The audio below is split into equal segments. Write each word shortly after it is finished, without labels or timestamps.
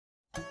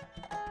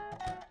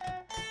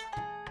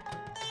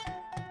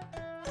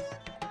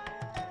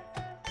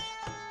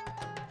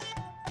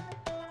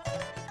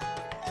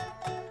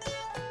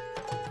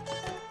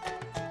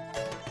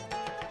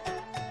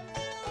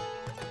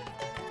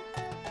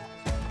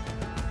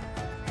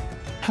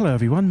Hello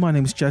everyone, my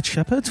name is Jed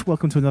Shepherd.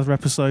 Welcome to another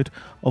episode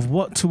of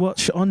What to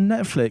Watch on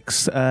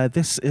Netflix.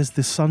 This is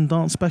the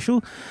Sundance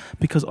special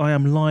because I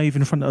am live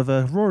in front of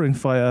a roaring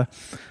fire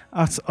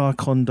at our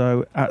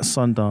condo at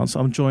Sundance.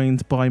 I'm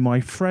joined by my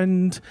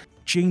friend,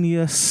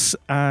 genius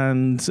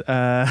and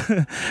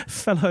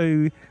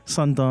fellow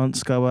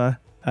Sundance goer,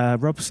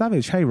 Rob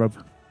Savage. Hey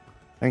Rob.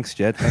 Thanks,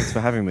 Jed. Thanks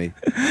for having me.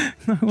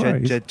 No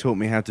worries. Jed taught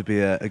me how to be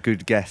a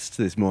good guest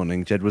this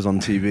morning. Jed was on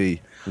TV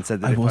and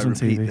said that if I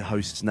repeat the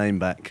host's name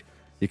back,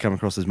 you come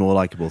across as more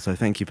likeable. So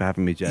thank you for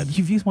having me, Jed.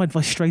 You've used my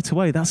advice straight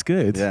away. That's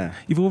good. Yeah.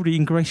 You've already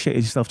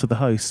ingratiated yourself to the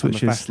host, I'm a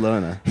fast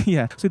learner.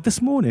 Yeah. So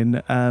this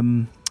morning,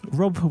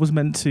 Rob was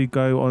meant to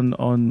go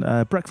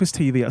on Breakfast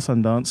TV at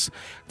Sundance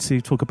to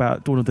talk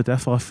about Dawn of the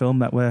Deaf, our film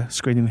that we're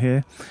screening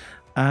here.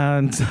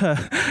 And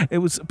it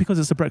was because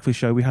it's a breakfast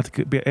show. We had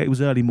to be. It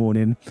was early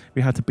morning.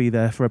 We had to be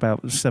there for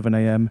about 7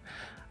 a.m.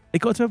 It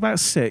got to about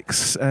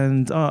 6,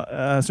 and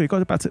so it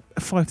got about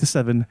 5 to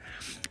 7.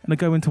 And I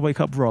go in to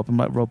wake up Rob. I'm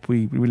like, Rob,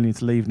 we really need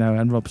to leave now.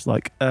 And Rob's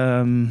like,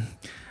 yeah.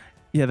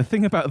 The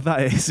thing about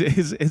that is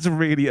it's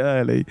really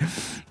early.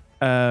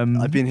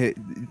 I've been here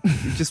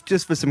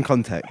just for some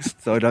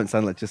context, so I don't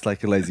sound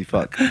like a lazy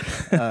fuck.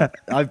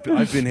 I've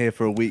been here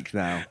for a week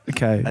now.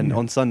 Okay. And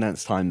on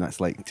Sundance time,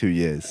 that's like 2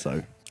 years.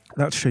 So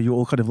that's true. You're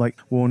all kind of like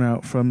worn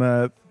out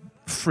from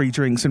free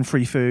drinks and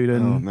free food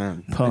and oh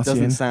man, partying.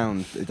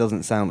 It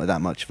doesn't sound like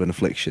that much of an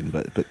affliction,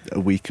 but a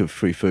week of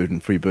free food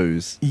and free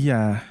booze.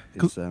 Yeah,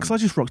 because I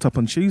just rocked up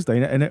on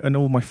Tuesday and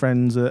all my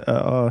friends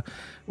are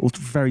all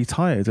very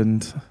tired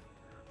and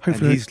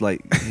hopefully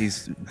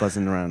he's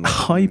buzzing around like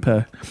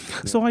hyper.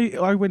 Yeah. So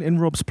I went in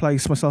Rob's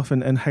place. Myself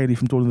and Hayley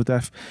from Dawn of the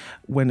Deaf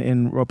went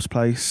in Rob's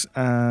place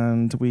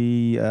and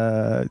we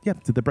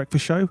did the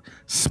breakfast show.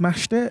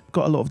 Smashed it.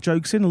 Got a lot of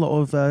jokes in, a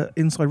lot of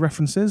inside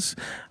references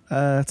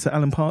to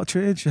Alan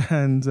Partridge,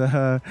 and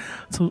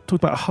talked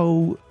about a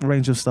whole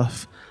range of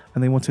stuff.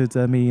 And they wanted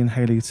me and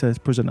Hayley to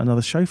present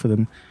another show for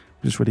them,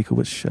 which is really cool,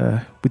 which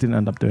we didn't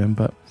end up doing,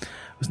 but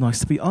it was nice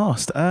to be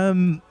asked.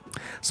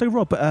 So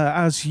Rob,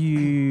 as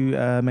you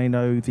may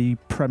know, the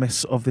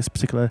premise of this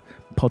particular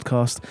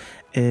podcast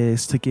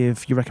is to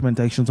give you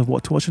recommendations of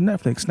what to watch on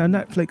Netflix. Now,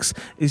 Netflix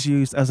is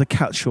used as a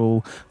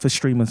catch-all for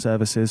streaming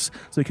services,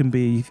 so it can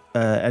be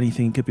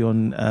anything. It could be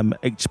on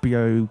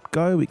HBO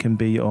Go, it can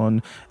be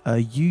on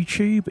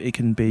YouTube, it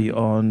can be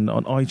on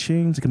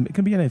iTunes, it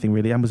can be anything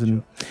really,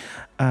 Amazon. Sure.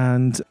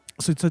 And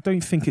so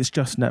don't think it's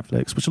just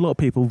Netflix, which a lot of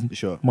people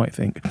might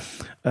think.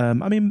 I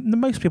mean,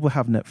 most people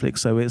have Netflix,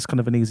 so it's kind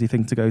of an easy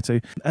thing to go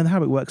to. And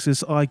how it works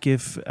is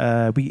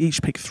we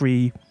each pick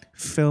 3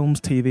 films,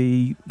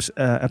 TV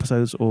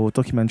episodes or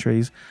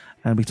documentaries,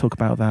 and we talk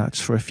about that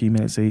just for a few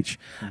minutes each.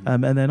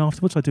 Mm-hmm. And then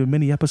afterwards I do a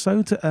mini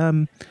episode,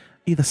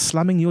 either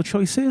slamming your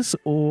choices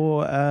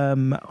or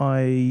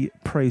I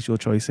praise your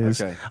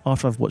choices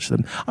after I've watched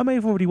them. I may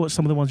have already watched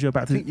some of the ones you're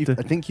about to...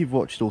 I think you've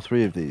watched all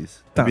 3 of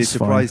these. I'd be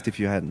surprised if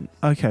you hadn't.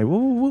 Okay, well,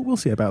 we'll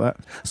see about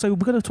that. So we're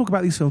going to talk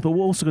about these films, but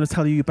we're also going to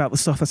tell you about the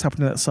stuff that's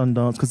happening at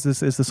Sundance, because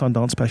this is the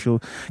Sundance special.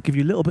 Give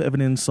you a little bit of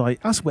an insight.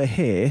 As we're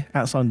here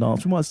at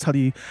Sundance, we might tell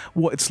you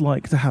what it's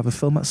like to have a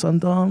film at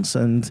Sundance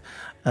and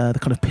the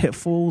kind of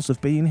pitfalls of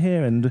being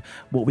here and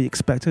what we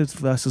expected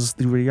versus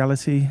the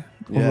reality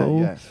of it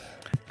all. Yeah.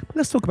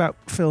 Let's talk about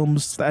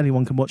films that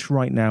anyone can watch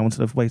right now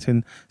instead of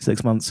waiting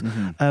 6 months.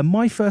 Mm-hmm.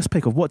 My first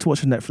pick of what to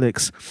watch on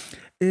Netflix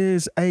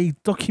is a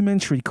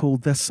documentary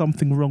called There's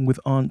Something Wrong with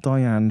Aunt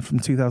Diane from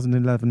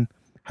 2011.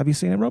 Have you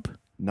seen it, Rob?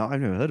 No,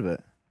 I've never heard of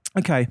it.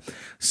 Okay,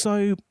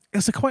 so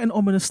it's quite an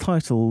ominous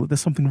title,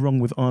 There's Something Wrong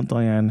with Aunt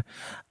Diane.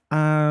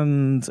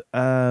 And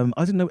I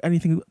didn't know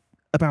anything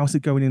about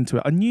it going into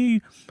it.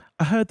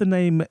 I heard the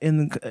name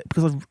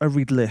because I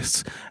read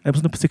lists, and it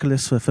was on a particular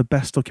list for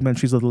best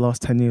documentaries of the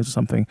last 10 years or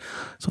something.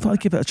 So I thought I'd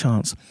give it a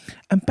chance.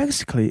 And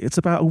basically, it's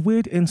about a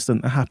weird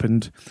incident that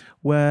happened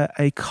where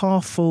a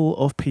car full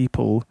of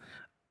people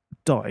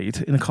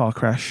died in a car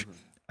crash.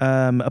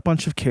 A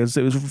bunch of kids,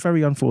 it was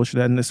very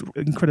unfortunate and it's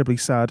incredibly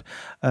sad.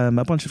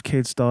 A bunch of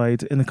kids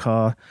died in the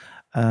car,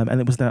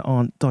 and it was their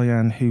Aunt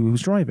Diane who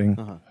was driving.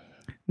 Uh-huh.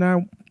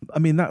 Now, I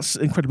mean, that's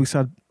incredibly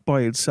sad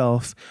by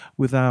itself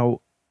without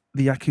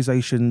the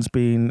accusations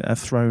being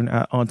thrown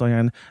at Aunt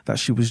Diane that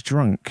she was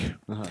drunk.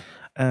 Uh-huh.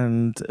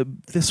 And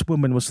this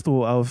woman was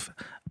thought of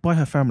by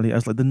her family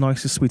as like the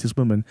nicest, sweetest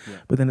woman. Yeah.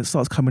 But then it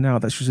starts coming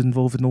out that she was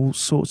involved in all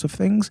sorts of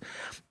things.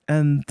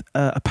 And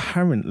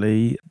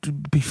apparently,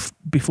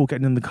 before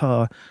getting in the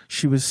car,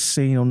 she was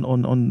seen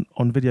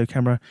on video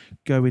camera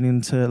going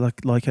into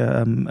like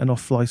an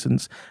off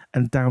license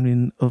and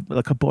downing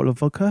like a bottle of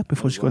vodka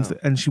before she got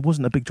into and she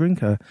wasn't a big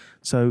drinker.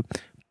 So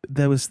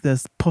there's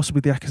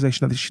possibly the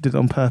accusation that she did it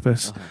on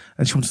purpose,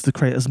 and she wanted to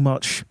create as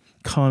much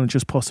carnage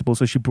as possible.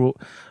 So she brought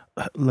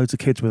loads of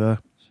kids with her.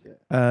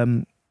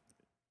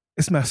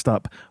 It's messed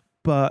up,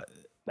 but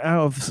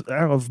out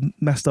of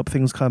messed up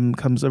things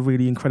comes a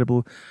really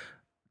incredible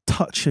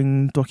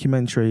touching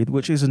documentary,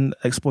 which isn't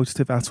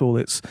exploitative at all.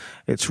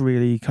 It's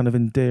really kind of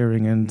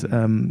endearing,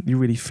 and you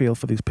really feel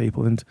for these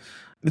people, and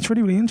it's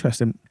really, really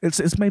interesting.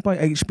 It's made by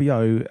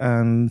HBO,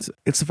 and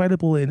it's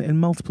available in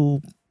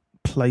multiple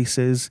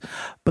places,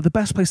 but the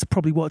best place to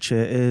probably watch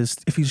it is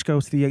if you just go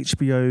to the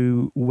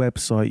HBO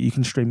website. You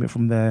can stream it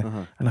from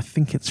there, and I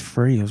think it's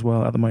free as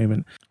well at the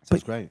moment.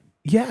 That's great.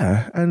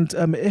 Yeah, and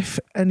if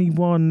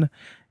anyone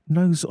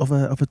knows of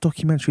a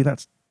documentary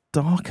that's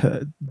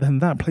darker than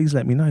that, please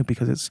let me know,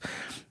 because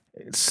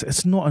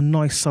it's not a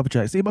nice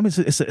subject. I mean,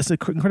 it's an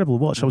incredible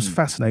watch. I was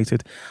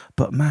fascinated,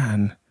 but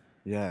man,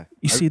 yeah,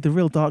 you see the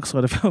real dark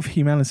side of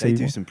humanity. They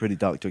do some pretty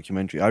dark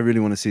documentary. I really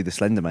want to see the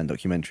Slender Man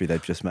documentary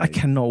they've just made. I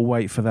cannot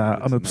wait for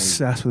that. I'm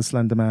obsessed with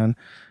Slender Man.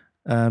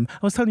 I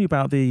was telling you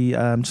about the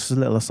just a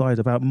little aside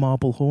about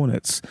Marble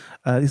Hornets.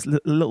 This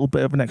little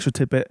bit of an extra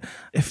tidbit.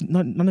 If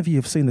none of you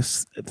have seen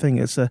this thing,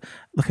 it's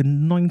like a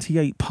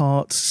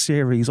 98-part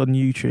series on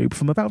YouTube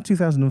from about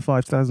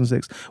 2005,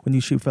 2006, when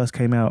YouTube first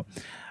came out,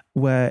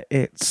 where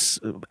it's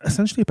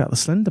essentially about the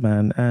Slender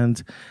Man,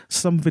 and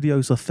some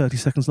videos are 30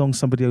 seconds long,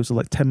 some videos are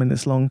like 10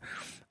 minutes long,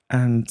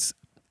 and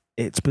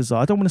it's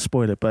bizarre. I don't want to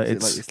spoil it, but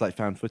it's like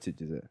found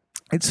footage, is it?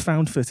 It's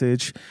found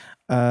footage,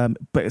 but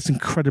it's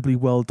incredibly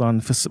well done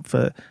for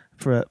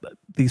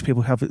these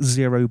people who have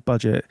zero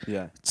budget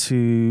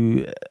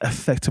to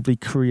effectively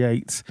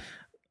create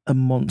a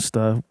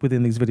monster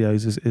within these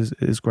videos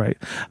is great.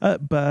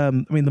 But I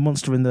mean, the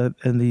monster in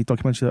the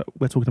documentary that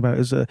we're talking about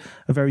is a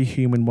very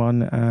human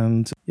one,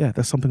 and yeah,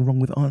 there's something wrong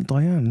with Aunt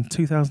Diane,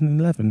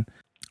 2011.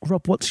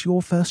 Rob, what's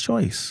your first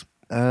choice?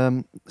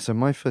 So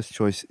my first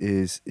choice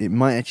it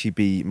might actually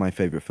be my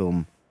favourite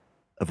film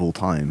of all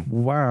time.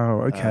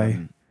 Wow, okay.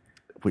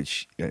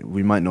 Which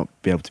we might not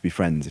be able to be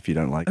friends if you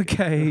don't like it.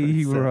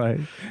 Okay, so, right.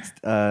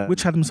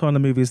 Which Adam Sandler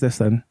movie is this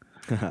then?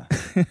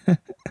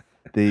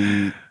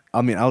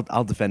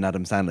 I'll defend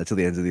Adam Sandler till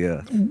the ends of the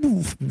earth.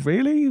 Oof,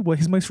 really? What,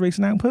 his most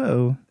recent output?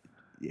 Or?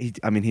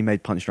 He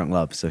made Punch Drunk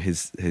Love, so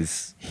his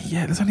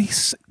yeah. There's only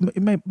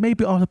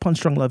maybe after Punch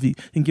Drunk Love you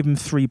can give him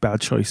 3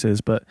 bad choices,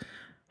 but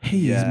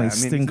he's made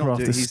stinker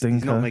after stinker.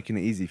 He's not making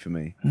it easy for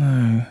me.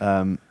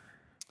 No.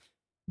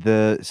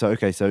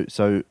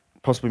 So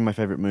possibly my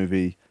favorite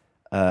movie.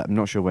 I'm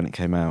not sure when it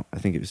came out. I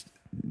think it was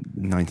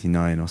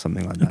 1999 or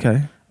something like that.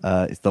 Okay.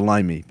 It's The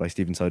Limey by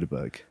Steven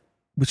Soderbergh,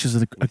 which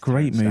is a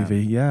great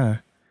movie. Yeah.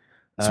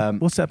 So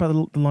what's that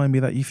about the Limey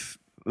that you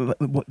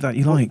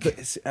like?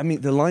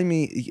 The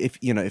Limey.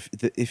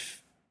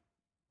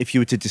 If you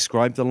were to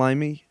describe The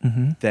Limey,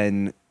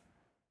 then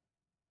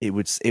it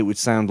would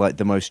sound like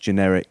the most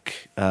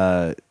generic.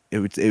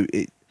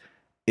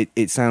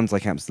 It sounds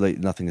like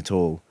absolutely nothing at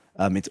all.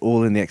 It's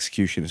all in the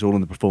execution. It's all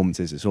in the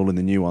performances. It's all in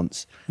the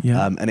nuance.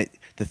 Yeah. And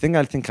the thing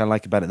I think I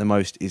like about it the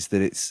most is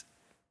that it's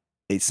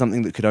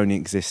something that could only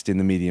exist in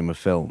the medium of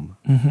film.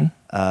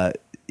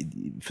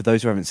 For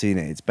those who haven't seen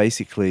it, it's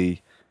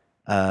basically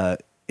a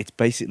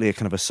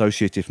kind of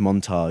associative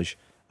montage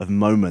of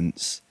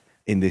moments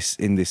in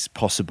this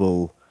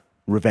possible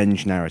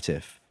revenge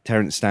narrative.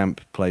 Terence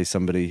Stamp plays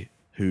somebody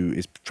who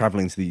is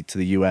traveling to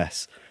the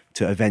US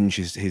to avenge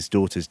his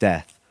daughter's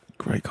death.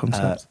 Great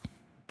concept.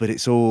 But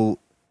it's all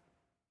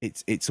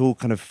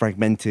kind of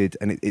fragmented,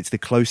 and it's the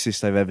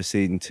closest I've ever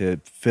seen to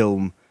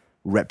film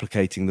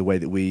replicating the way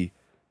that we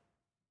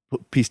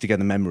piece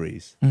together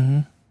memories.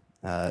 And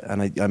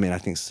I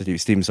think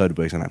Steven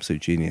Soderbergh is an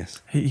absolute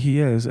genius. He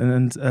is,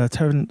 and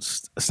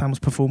Terence Stamp's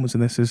performance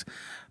in this is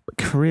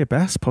career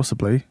best,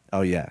 possibly.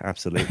 Oh yeah,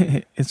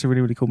 absolutely. It's a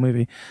really, really cool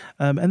movie,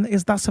 and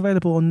that's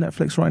available on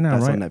Netflix right now,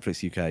 that's right? On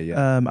Netflix UK,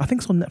 yeah. I think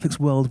it's on Netflix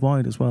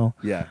worldwide as well.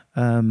 Yeah.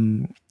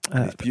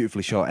 It's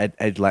beautifully shot.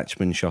 Ed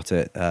Lachman shot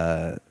it.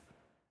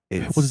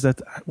 What is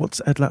that?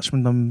 What's Ed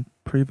Lachman done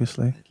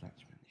previously?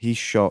 He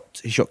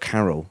shot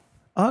Carol.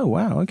 Oh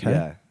wow! Okay.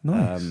 Yeah.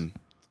 Nice.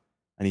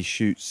 And he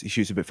shoots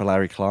a bit for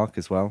Larry Clark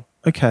as well.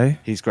 Okay.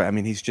 He's great. I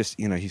mean, he's just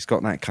he's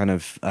got that kind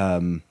of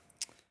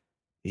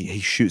he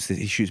shoots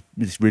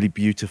this really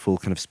beautiful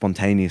kind of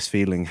spontaneous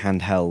feeling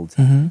handheld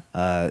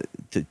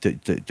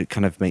that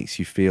kind of makes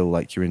you feel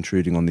like you're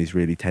intruding on these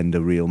really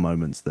tender real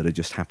moments that are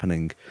just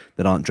happening,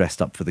 that aren't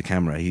dressed up for the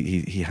camera.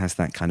 He has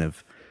that kind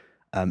of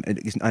and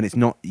it's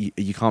not,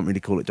 you can't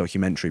really call it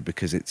documentary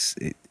because it's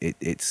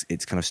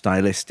kind of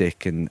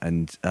stylistic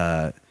and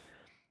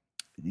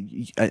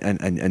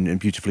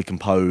beautifully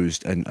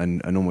composed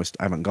and almost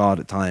avant-garde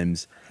at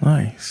times.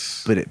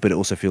 Nice. But it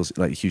also feels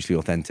like hugely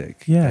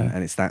authentic. Yeah.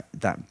 And it's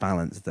that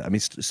balance that, I mean,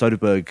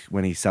 Soderbergh,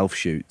 when he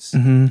self-shoots,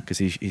 because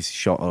he's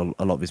shot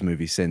a lot of his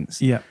movies since,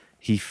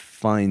 he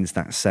finds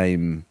that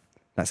same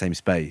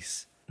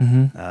space.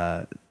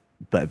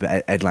 But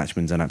Ed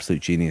Lachman's an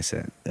absolute genius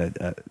at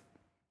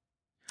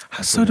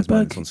has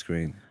Soderbergh on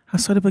screen.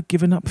 Has Soderbergh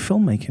given up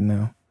filmmaking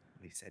now?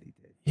 He said he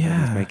did.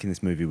 Yeah. He's making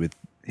this movie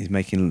he's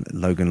making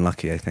Logan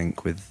Lucky, I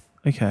think, with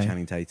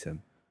Channing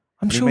Tatum.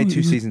 I'm sure he made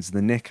 2 seasons of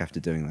The Knick after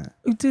doing that.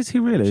 Oh, did he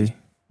really?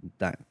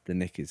 the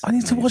Nick is. I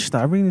need to watch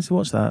that. I really need to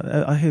watch that.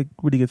 I hear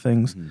really good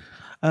things.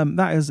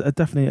 That is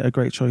definitely a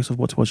great choice of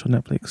what to watch on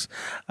Netflix.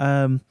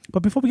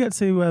 But before we get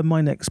to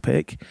my next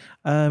pick,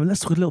 let's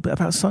talk a little bit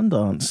about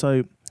Sundance.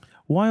 So,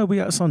 why are we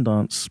at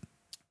Sundance?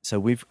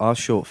 So our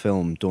short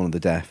film Dawn of the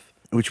Deaf,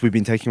 which we've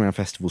been taking around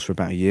festivals for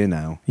about a year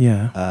now.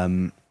 Yeah.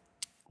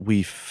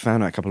 We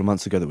found out a couple of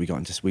months ago that we got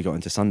into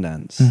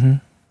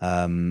Sundance.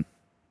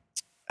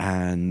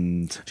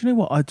 And do you know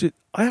what?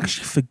 I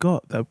actually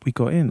forgot that we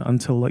got in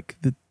until like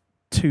the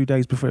 2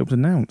 days before it was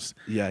announced.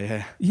 Yeah.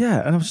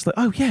 And I was just like,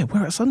 oh yeah,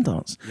 we're at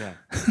Sundance. Yeah.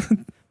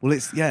 Well,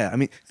 I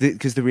mean,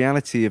 because the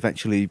reality of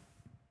actually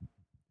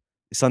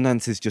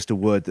Sundance is just a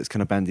word that's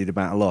kind of bandied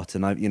about a lot,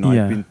 and I've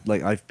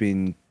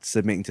been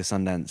submitting to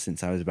Sundance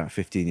since I was about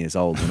 15 years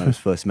old when I was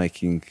first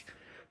making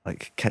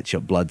like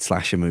ketchup blood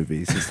slasher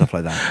movies and stuff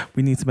like that.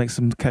 We need to make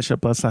some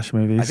ketchup blood slasher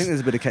movies. I think there's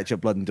a bit of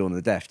ketchup blood in Dawn of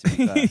the Deaf. To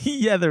be fair.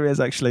 Yeah, there is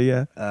actually.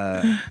 Yeah.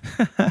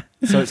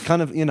 So it's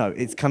kind of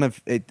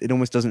it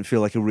almost doesn't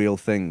feel like a real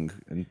thing,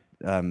 and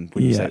when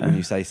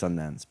you say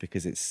Sundance,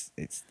 because it's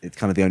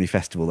kind of the only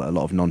festival that a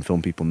lot of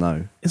non-film people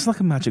know. It's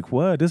like a magic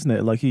word, isn't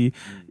it? Like you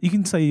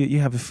can say you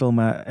have a film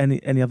at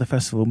any other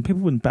festival and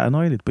people wouldn't bat an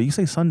eyelid, but you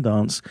say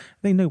Sundance,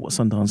 they know what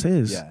Sundance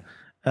is. Yeah.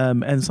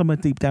 And somewhere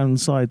deep down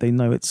inside, they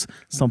know it's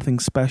something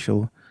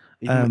special.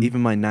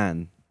 Even my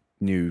nan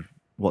knew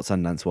what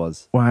Sundance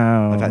was.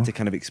 Wow. I've had to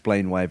kind of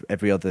explain why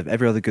every other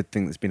good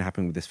thing that's been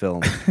happening with this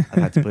film,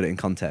 I've had to put it in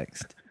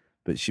context.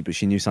 But she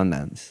knew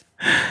Sundance.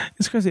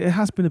 It's crazy. It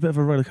has been a bit of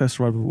a roller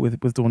coaster ride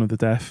with Dawn of the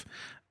Deaf.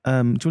 Do you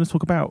want to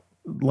talk about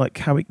like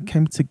how it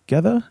came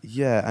together?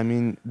 Yeah,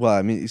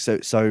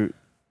 so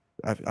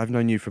I've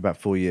known you for about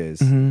 4 years,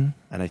 and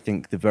I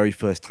think the very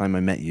first time I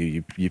met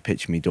you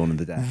pitched me Dawn of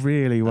the Deaf.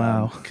 Really?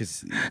 Wow.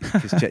 Because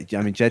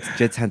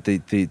Jed's had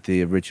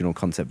the original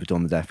concept of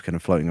Dawn of the Deaf kind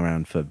of floating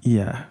around for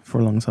a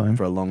long time.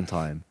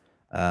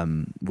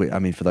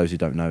 For those who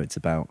don't know, it's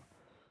about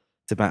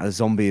a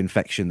zombie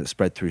infection that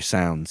spread through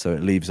sound, so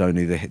it leaves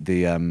only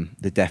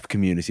the deaf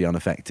community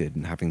unaffected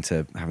and having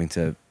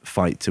to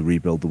fight to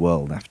rebuild the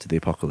world after the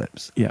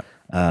apocalypse. Yeah.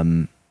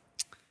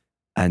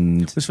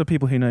 And just for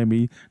people who know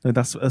me,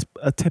 that's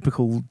a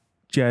typical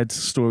Jed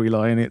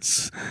storyline.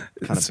 It's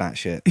kind of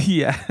batshit.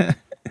 Yeah.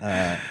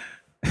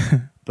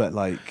 But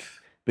I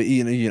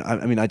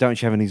don't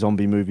actually have any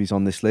zombie movies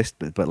on this list,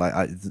 but like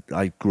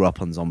I grew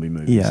up on zombie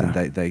movies, and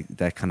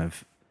they're kind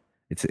of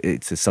it's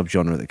a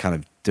subgenre that kind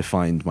of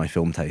defined my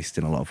film taste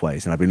in a lot of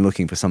ways, and I've been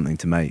looking for something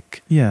to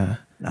make. Yeah.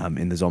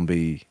 In the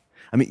zombie.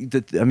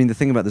 The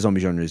thing about the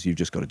zombie genre is you've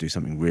just got to do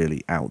something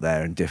really out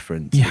there and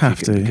different. You have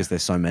to, because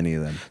there's so many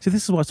of them. See,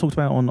 this is what I talked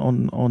about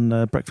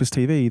on Breakfast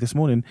TV this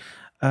morning.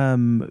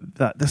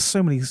 That there's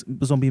so many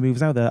zombie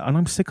movies out there, and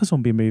I'm sick of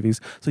zombie movies.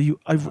 So the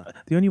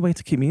only way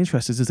to keep me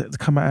interested is to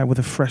come out with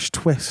a fresh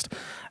twist,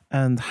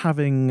 and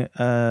having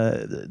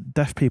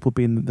deaf people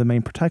being the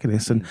main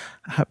protagonists, and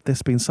have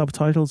this being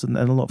subtitles and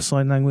a lot of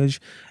sign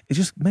language, it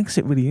just makes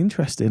it really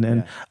interesting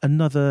and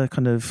another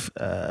kind of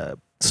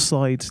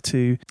side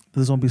to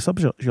the zombie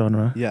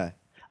subgenre. Yeah,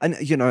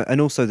 and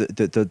also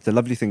the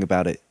lovely thing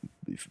about it,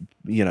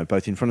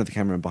 both in front of the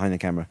camera and behind the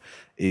camera,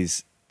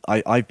 is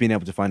I've been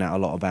able to find out a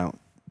lot about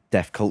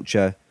deaf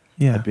culture.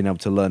 Yeah. I've been able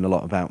to learn a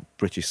lot about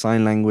British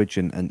Sign Language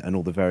and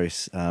all the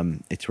various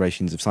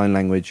iterations of sign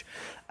language.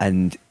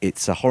 And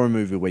it's a horror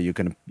movie where you're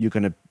gonna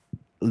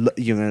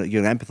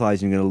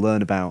empathize and you're gonna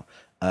learn about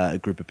a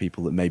group of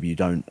people that maybe you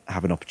don't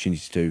have an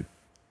opportunity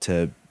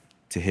to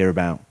hear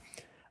about,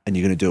 and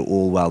you're gonna do it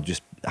all while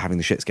just having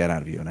the shit scared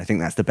out of you. And I think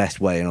that's the best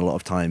way. And a lot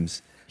of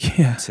times,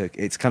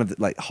 it's kind of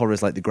like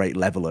horror's like the great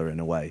leveler in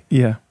a way.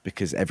 Yeah,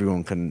 because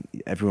everyone can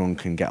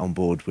get on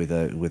board with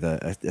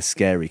a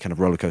scary kind of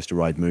roller coaster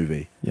ride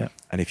movie. Yeah,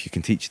 and if you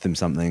can teach them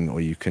something or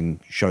you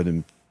can show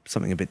them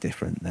something a bit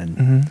different,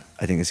 then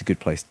I think it's a good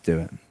place to do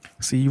it.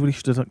 So you really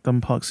should have done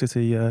Park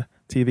City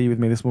TV with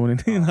me this morning.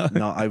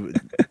 No,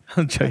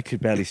 I'm joking. I could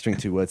barely string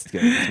two words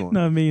together this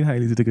morning. No, me and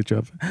Hayley did a good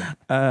job.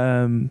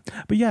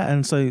 But yeah,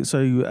 and so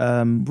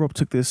Rob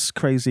took this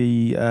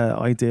crazy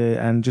idea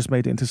and just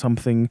made it into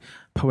something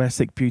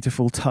poetic,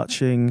 beautiful,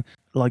 touching.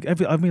 Like I've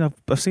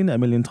seen it a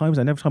million times,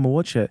 and every time I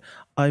watch it,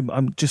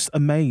 I'm just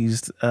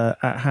amazed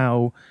at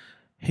how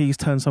he's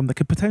turned something that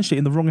could potentially,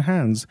 in the wrong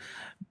hands,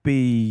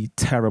 be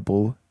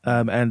terrible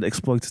and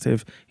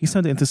exploitative. He's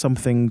turned it into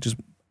something just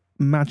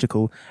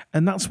magical,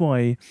 and that's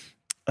why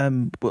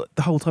the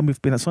whole time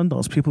we've been at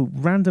Sundance,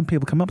 random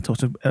people come up to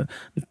us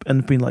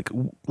and been like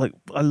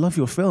I love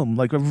your film,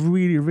 like I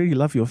really, really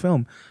love your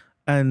film.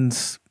 And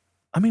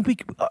I've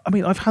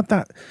had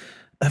that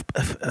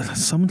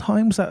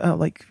sometimes at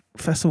like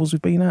festivals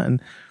we've been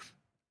at,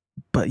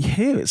 but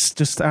here it's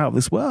just out of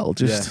this world.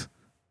 Just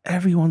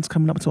everyone's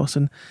coming up to us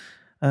and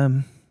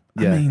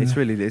it's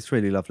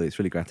really lovely. It's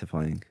really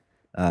gratifying.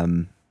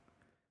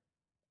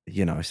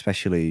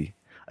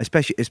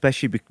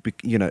 Especially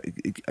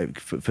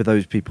for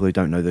those people who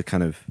don't know the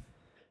kind of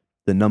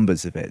the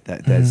numbers of it.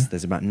 That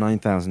there's about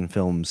 9,000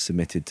 films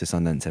submitted to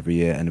Sundance every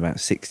year, and about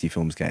 60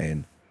 films get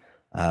in.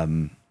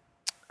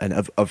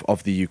 and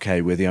of the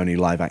UK, we're the only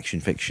live action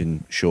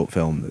fiction short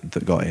film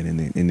that got in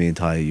the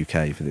entire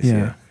UK for this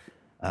year.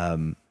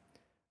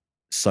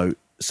 So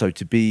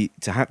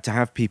to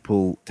have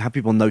people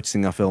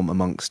noticing our film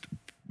amongst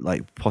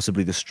like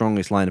possibly the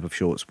strongest lineup of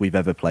shorts we've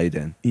ever played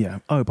in. Yeah.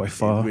 Oh, by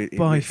far. It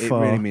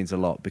far. really means a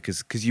lot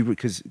because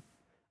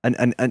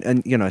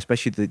and you know,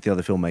 especially the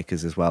other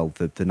filmmakers as well.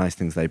 The nice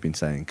things they've been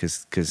saying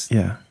because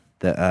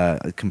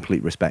the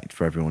complete respect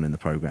for everyone in the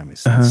program.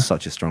 It's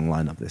such a strong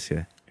lineup this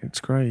year.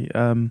 It's great.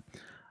 And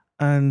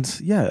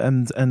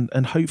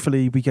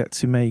hopefully we get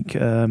to make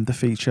the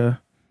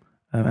feature.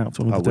 Out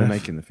to all of the we're deaf.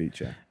 making the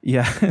feature.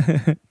 Yeah,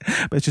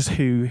 but it's just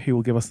who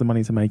will give us the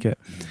money to make it.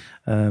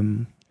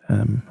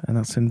 And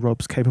that's in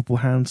Rob's capable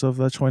hands of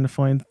trying to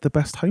find the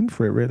best home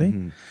for it,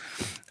 really.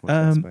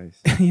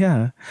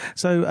 Yeah.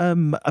 So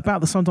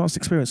about the Sundance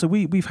experience. So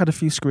we've had a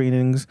few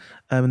screenings,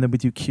 and then we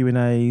do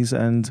Q&As.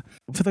 And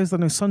for those that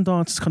know,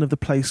 Sundance is kind of the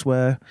place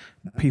where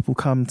people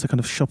come to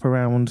kind of shop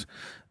around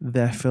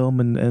their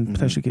film and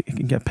potentially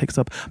get picked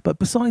up. But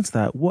besides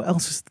that, what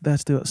else is there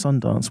to do at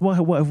Sundance?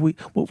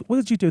 What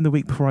did you do in the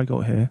week before I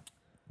got here,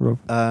 Rob?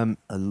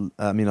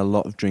 I mean, a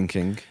lot of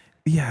drinking.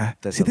 Yeah.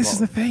 See, this is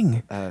the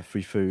thing.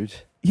 Free food.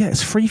 Yeah,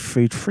 it's free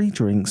food, free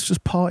drinks,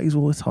 just parties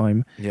all the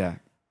time. Yeah.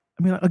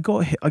 I mean,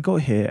 I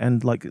got here,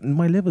 and like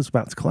my liver's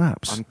about to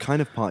collapse. I'm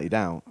kind of partied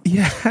out.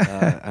 Yeah.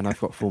 And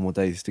I've got 4 more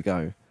days to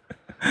go.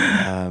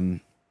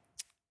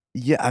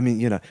 Yeah, I mean,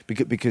 you know,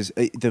 because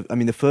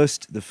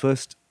the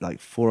first like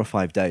 4 or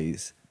 5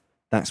 days,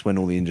 that's when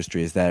all the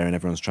industry is there and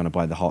everyone's trying to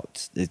buy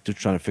they're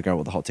trying to figure out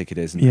what the hot ticket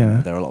is,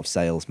 and there are a lot of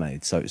sales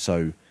made.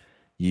 So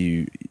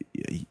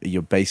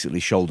you're basically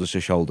shoulder to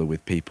shoulder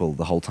with people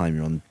the whole time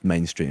you're on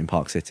Main Street in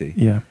Park City.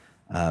 Yeah.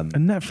 And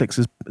Netflix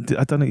is,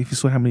 I don't know if you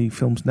saw how many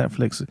films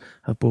Netflix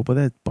have bought, but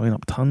they're buying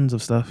up tons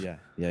of stuff. Yeah.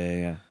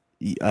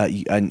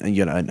 And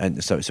you know,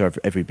 and so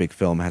every big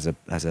film has a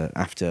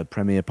after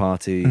premiere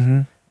party.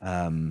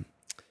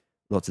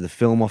 Lots of the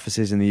film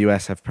offices in the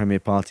US have premiere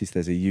parties.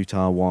 There's a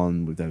Utah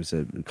one, there was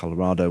a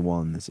Colorado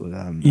one. There's all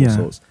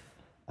sorts.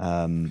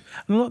 And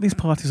a lot of these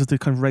parties are to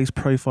kind of raise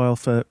profile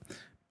for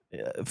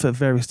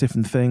various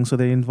different things. So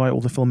they invite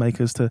all the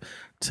filmmakers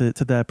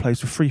to their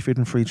place with free food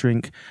and free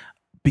drink,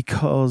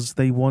 because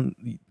they want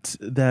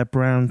their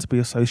brand to be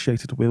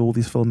associated with all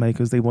these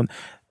filmmakers. They want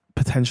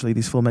potentially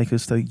these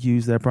filmmakers to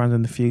use their brand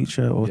in the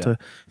future, or to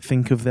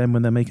think of them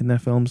when they're making their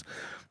films.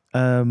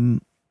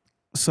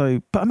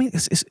 So, but I mean,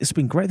 it's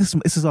been great.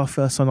 This is our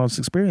first Sundance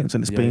experience,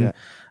 and it's been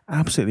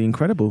absolutely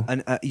incredible.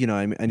 And you know,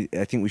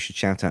 I think we should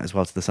shout out as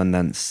well to the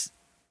Sundance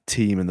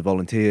team and the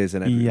volunteers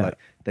and everything. Like,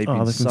 they've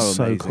been so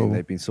amazing. Cool.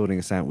 They've been sorting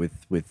us out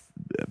with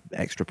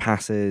extra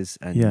passes,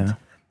 and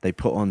they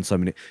put on so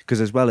many,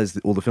 because as well as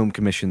all the film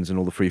commissions and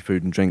all the free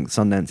food and drink,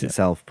 Sundance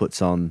itself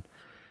puts on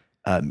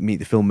Meet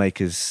the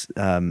Filmmakers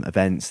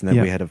events, and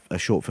then we had a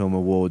short film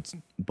awards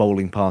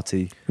bowling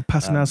party.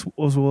 Patton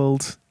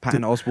Oswalt.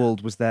 Patton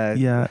Oswalt was there.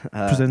 Yeah,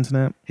 presenting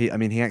it.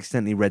 He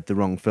accidentally read the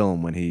wrong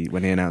film when he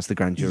announced the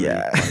grand jury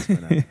prize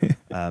winner.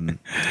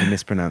 He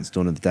mispronounced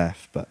Dawn of the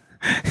Deaf, but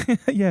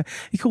yeah,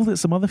 he called it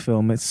some other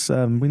film. It's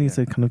we need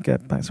to kind of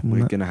get back to him.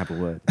 We're gonna have a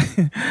word.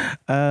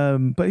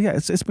 But yeah,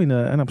 it's been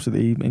an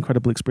absolutely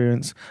incredible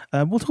experience.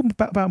 We'll talk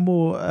about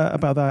more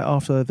about that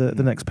after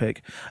the next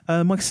pick.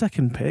 My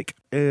second pick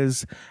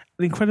is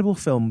an incredible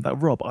film that,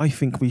 Rob, I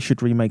think we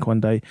should remake one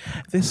day.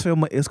 This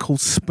film is called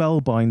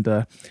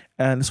Spellbinder,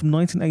 and it's from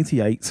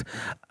 1988,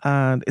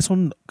 and it's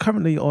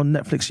currently on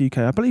Netflix UK.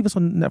 I believe it's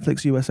on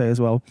Netflix USA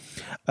as well.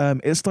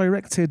 It's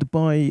directed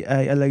by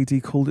a lady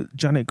called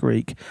Janet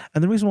Greek,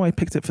 and the reason why I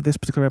picked it for this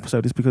particular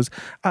episode is because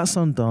at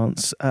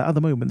Sundance, at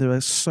the moment, there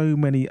are so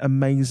many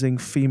amazing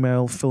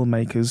female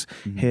filmmakers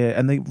here,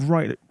 and they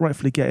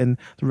rightfully getting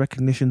the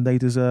recognition they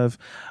deserve.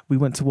 We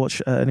went to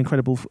watch an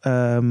incredible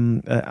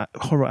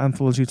horror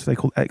anthology today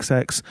called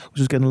XX,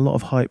 which is getting a lot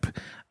of hype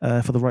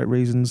for the right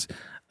reasons.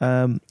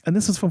 And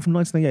this is from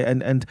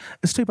 1988, and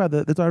it's too bad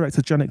that the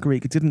director Janet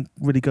Greek didn't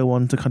really go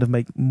on to kind of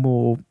make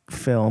more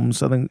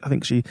films. I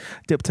think she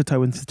dipped her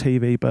toe into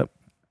TV, but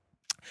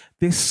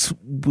this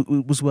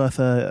was worth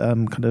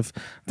kind of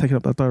taking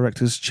up the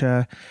director's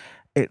chair.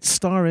 It's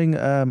starring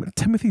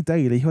Timothy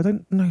Daly, who I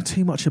don't know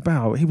too much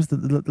about. He was the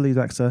lead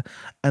actor,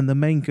 and the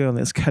main girl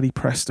is Kelly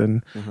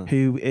Preston,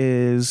 who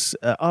is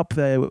up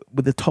there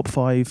with the top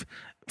 5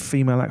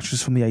 female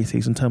actresses from the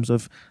 80s in terms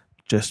of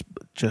just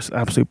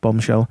absolute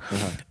bombshell.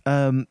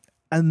 And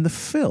the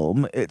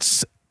film,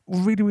 it's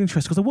really, really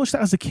interesting because I watched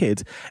that as a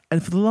kid,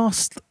 and for the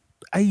last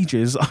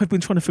ages I've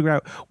been trying to figure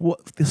out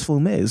what this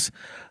film is.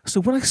 So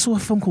when I saw a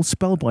film called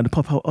Spellbinder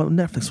pop out on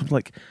Netflix, I was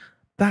like,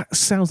 that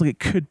sounds like it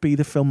could be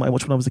the film I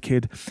watched when I was a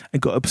kid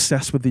and got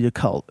obsessed with the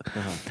occult.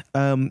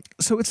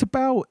 So it's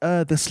about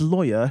this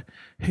lawyer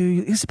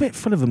who is a bit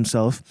full of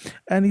himself,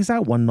 and he's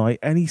out one night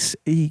and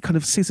he kind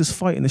of sees this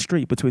fight in the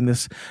street between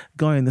this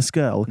guy and this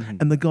girl,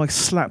 and the guy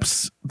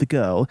slaps the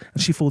girl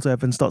and she falls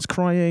over and starts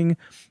crying.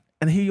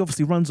 And he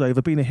obviously runs over,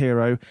 being a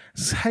hero,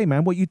 says, "Hey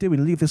man, what are you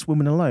doing? Leave this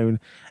woman alone."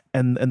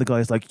 And the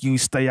guy's like, "You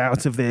stay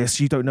out of this.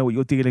 You don't know what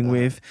you're dealing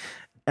with."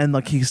 And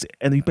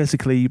he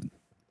basically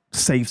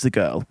saves the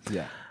girl.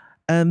 Yeah.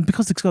 And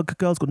because the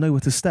girl's got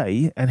nowhere to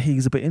stay and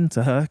he's a bit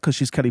into her because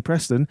she's Kelly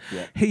Preston,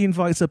 he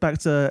invites her back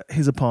to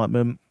his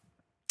apartment.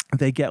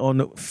 They get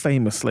on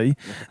famously,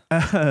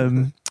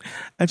 and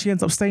she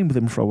ends up staying with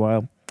him for a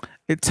while.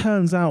 It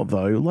turns out,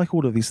 though, like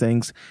all of these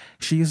things,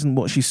 she isn't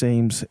what she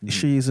seems.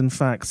 She is, in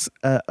fact,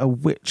 a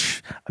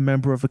witch, a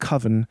member of the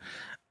coven.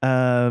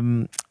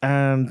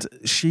 And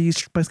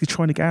she's basically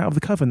trying to get out of the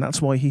coven.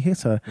 That's why he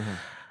hit her.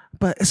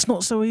 But it's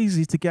not so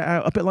easy to get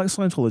out, a bit like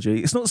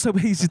Scientology. It's not so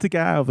easy to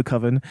get out of the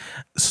coven.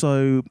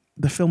 So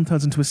the film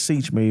turns into a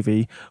siege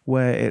movie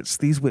where it's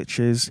these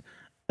witches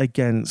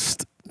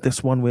against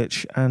this one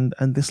witch and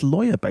this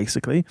lawyer,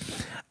 basically.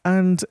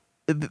 And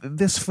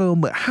this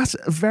film has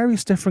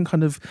various different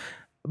kind of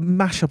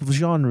mashup of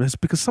genres,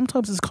 because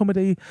sometimes it's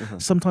comedy,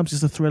 sometimes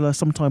it's a thriller,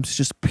 sometimes it's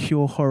just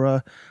pure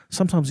horror,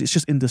 sometimes it's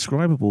just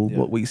indescribable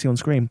what we see on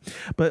screen.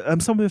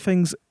 But some of the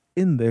things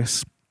in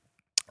this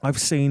I've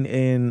seen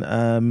in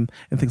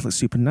things like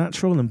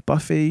Supernatural and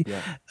Buffy,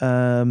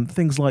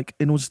 things like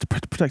in order to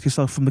protect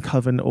yourself from the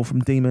coven or from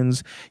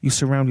demons, you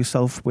surround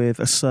yourself with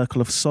a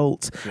circle of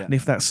salt, and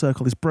if that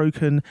circle is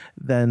broken,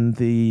 then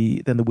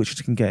the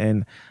witches can get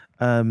in.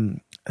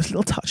 There's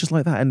little touches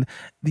like that, and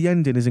the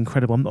ending is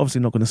incredible. I'm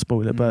obviously not going to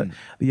spoil it, but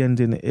the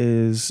ending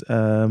is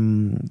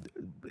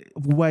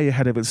way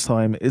ahead of its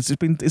time. It's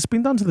been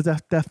done to the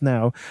death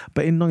now,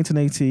 but in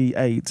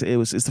 1988,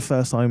 it's the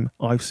first time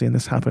I've seen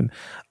this happen.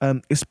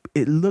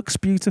 It looks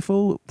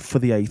beautiful for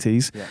the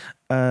 80s.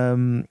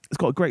 It's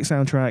got a great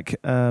soundtrack,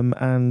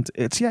 and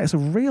it's a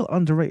real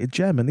underrated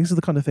gem. And these are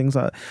the kind of things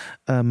that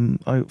I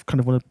kind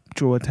of want to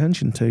draw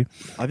attention to.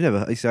 I'd never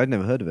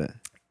heard of it.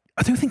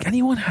 I don't think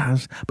anyone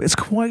has, but it's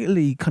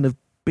quietly kind of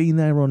been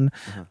there on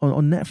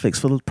Netflix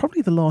for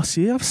probably the last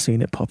year. I've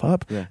seen it pop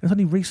up. It's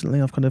only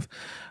recently I've kind of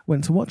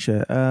went to watch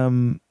it.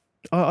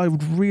 I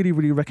would really,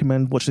 really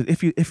recommend watching it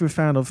if you're a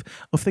fan of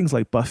things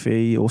like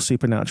Buffy or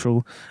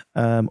Supernatural,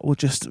 or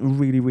just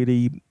really,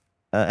 really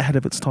ahead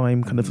of its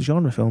time kind of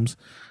genre films.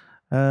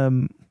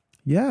 So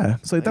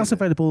that's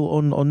available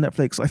on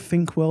Netflix, I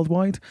think,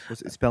 worldwide.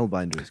 Was it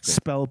Spellbinder?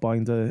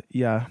 Spellbinder,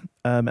 yeah.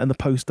 And the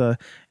poster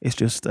is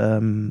just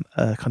kind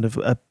of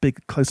a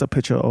big close-up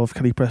picture of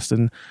Kelly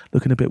Preston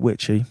looking a bit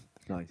witchy.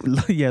 Nice.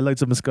 Yeah,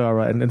 loads of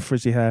mascara and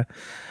frizzy hair.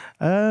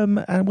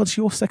 And what's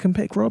your second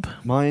pick, Rob?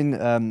 Mine,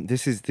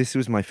 this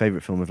was my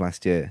favourite film of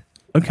last year.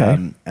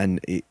 Okay.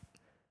 And I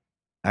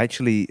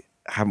actually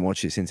haven't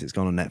watched it since it's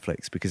gone on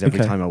Netflix, because every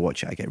time I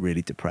watch it, I get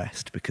really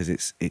depressed because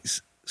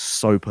it's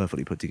so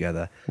perfectly put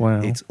together. Wow.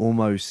 It's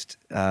almost,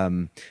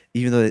 even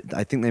though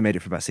I think they made it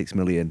for about 6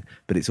 million,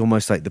 but it's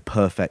almost like the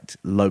perfect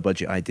low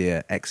budget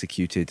idea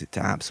executed to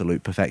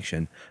absolute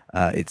perfection.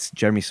 It's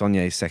Jeremy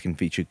Saulnier's second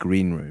feature,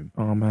 Green Room.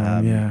 Oh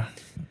man, yeah.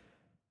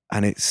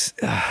 And it's,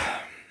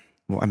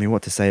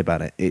 what to say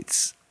about it?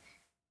 It's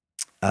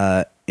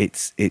what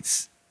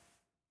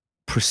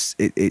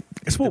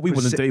we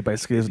want to do,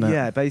 basically, isn't it?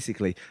 Yeah,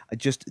 basically.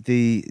 Just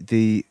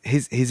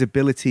his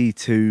ability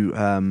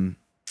to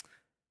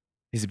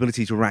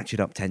ratchet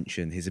up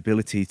tension, his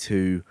ability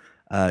to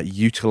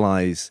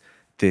utilize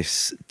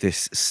this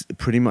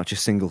pretty much a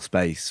single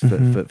space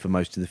for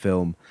most of the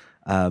film.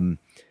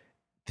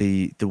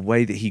 The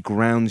way that he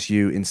grounds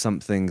you in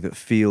something that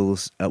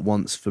feels at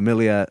once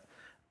familiar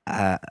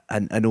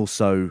and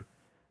also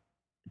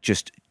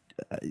just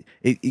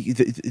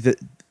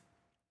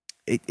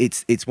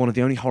it's one of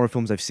the only horror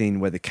films I've seen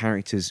where the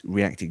characters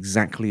react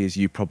exactly as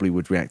you probably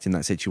would react in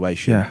that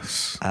situation.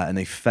 Yes. And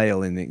they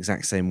fail in the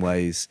exact same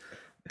ways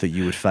that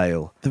you would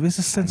fail. There is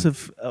a sense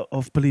of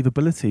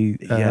believability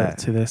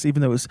to this,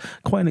 even though it's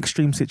quite an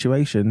extreme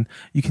situation.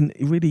 You can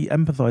really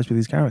empathise with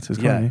these characters,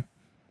 can't you?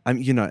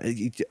 And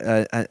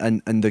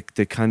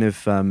the kind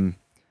of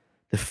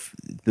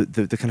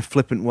the kind of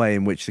flippant way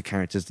in which the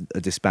characters are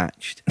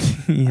dispatched.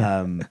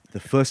 The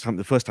first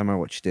time I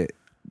watched it,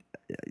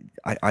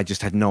 I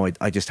just had no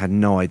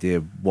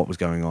idea what was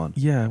going on.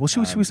 Yeah. Well,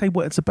 should we say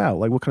what it's about?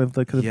 Like, what kind of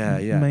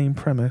the main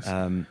premise?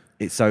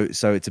 It's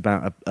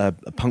about a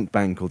punk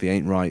band called the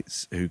Ain't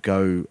Rights who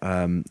go.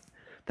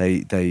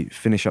 They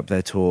finish up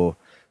their tour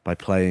by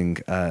playing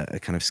a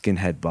kind of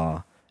skinhead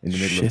bar in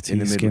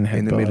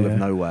the middle of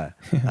nowhere.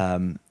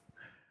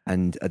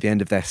 And at the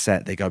end of their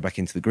set, they go back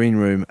into the green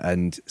room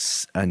and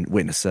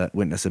witness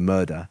a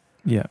murder.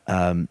 Yeah.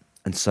 And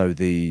so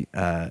the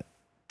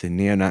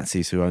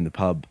neo-Nazis who own the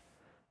pub,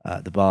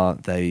 the bar,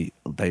 they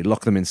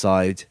lock them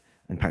inside,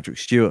 and Patrick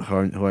Stewart,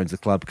 who owns the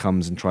club,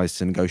 comes and tries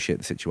to negotiate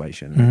the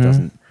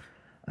situation.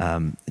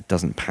 And it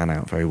doesn't pan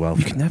out very well.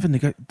 You can never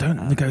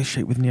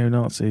negotiate with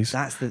neo-Nazis.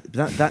 That's the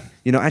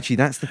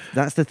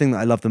thing that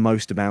I love the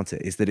most about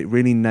it, is that it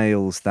really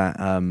nails that.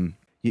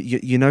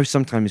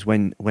 Sometimes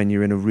when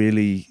you're in a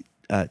really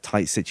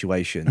tight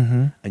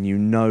situation and you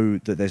know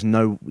that there's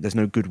no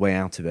good way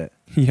out of it,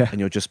 and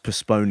you're just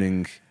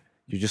postponing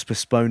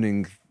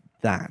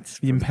that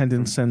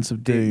impending sense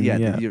of doom.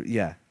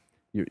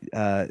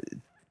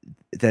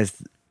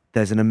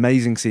 There's an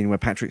amazing scene where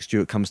Patrick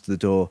Stewart comes to the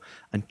door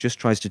and just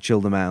tries to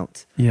chill them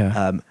out.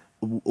 Yeah.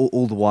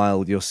 all the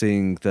while you're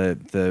seeing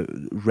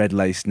the red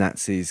laced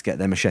Nazis get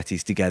their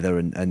machetes together,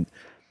 and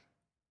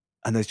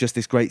there's just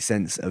this great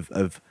sense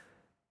of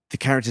the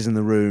characters in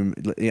the room,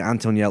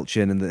 Anton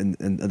Yelchin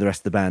and the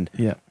rest of the band.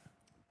 Yeah,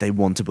 they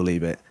want to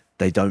believe it,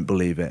 they don't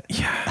believe it.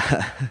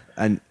 Yeah,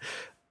 and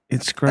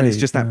it's great. And it's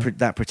just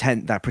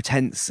that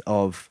pretense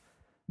of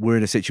we're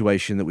in a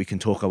situation that we can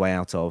talk our way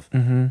out of,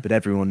 but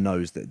everyone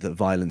knows that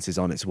violence is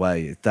on its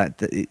way.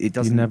 That it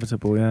doesn't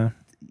inevitable. Yeah,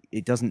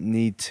 it doesn't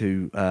need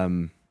to.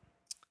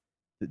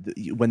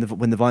 When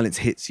the violence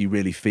hits, you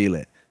really feel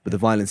it, but the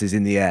violence is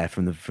in the air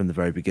from the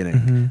very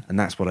beginning, and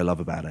that's what I love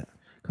about it.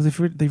 Because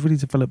they've really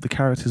developed the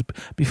characters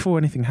before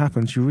anything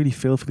happens. You really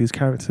feel for these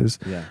characters.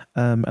 Yeah.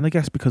 And I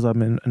guess because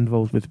I'm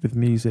involved with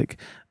music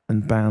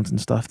and bands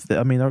and stuff,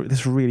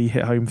 this really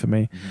hit home for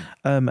me.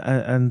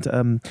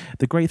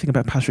 The great thing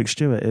about Patrick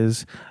Stewart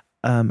is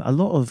a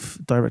lot of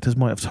directors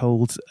might have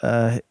told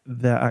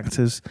their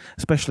actors,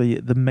 especially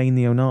the main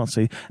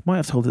neo-Nazi, might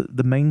have told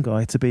the main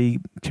guy to be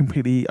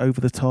completely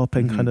over the top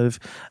and kind of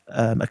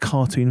a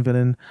cartoon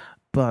villain.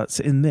 But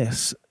in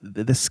this,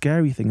 the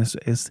scary thing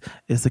is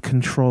the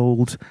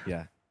controlled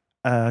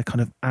kind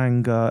of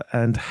anger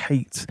and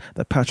hate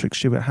that Patrick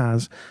Stewart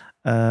has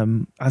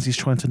as he's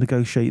trying to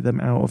negotiate them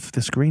out of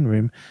this green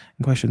room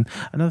in question.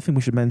 Another thing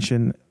we should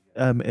mention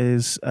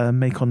is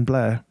Macon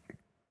Blair.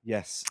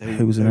 Yes,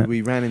 who was in it?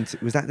 We ran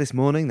into. Was that this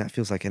morning? That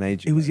feels like an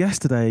age ago. It was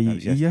yesterday.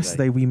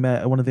 Yesterday we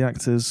met one of the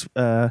actors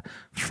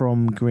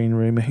from Green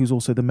Room, who's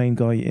also the main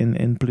guy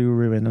in Blue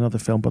Ruin, another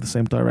film by the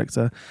same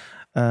director.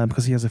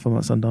 Because he has a film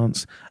at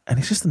Sundance, and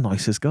he's just the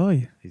nicest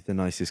guy. He's the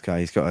nicest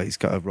guy. He's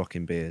got a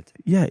rocking beard.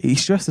 Yeah,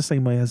 he's dressed the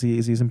same way as he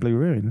is in Blue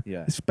Ruin.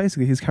 Yeah, it's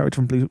basically his character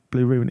from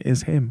Blue Ruin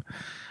is him.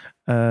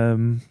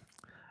 And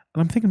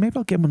I'm thinking maybe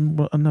I'll get him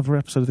on another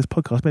episode of this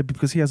podcast, maybe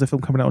because he has a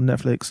film coming out on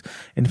Netflix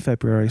in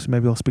February, so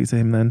maybe I'll speak to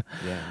him then.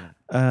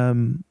 Yeah.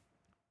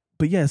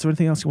 But yeah, is there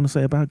anything else you want to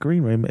say about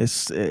Green Room?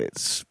 It's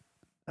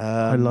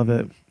I love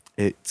it.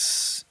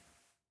 It's.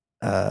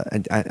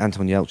 And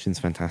Anton Yelchin's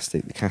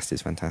fantastic. The cast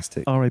is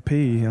fantastic.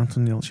 R.I.P.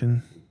 Anton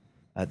Yelchin.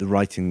 The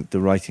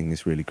writing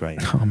is really great.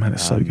 Oh man,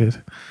 it's so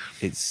good.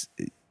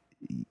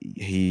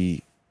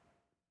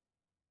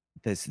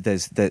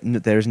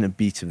 There isn't a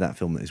beat of that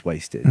film that is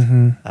wasted.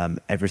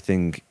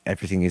 Everything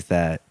is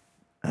there.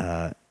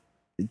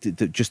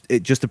 Just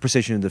the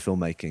precision of the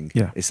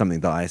filmmaking is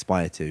something that I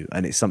aspire to,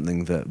 and it's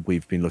something that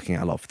we've been looking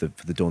at a lot for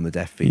the Dawn of the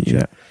Deaf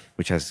feature,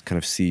 which has kind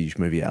of siege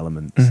movie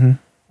elements.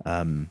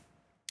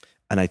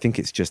 And I think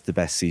it's just the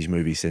best siege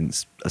movie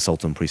since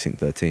Assault on Precinct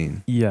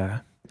 13.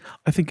 Yeah.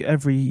 I think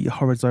every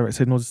horror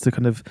director, in order to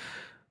kind of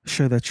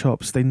show their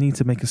chops, they need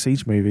to make a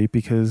siege movie,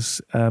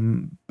 because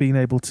being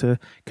able to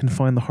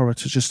confine the horror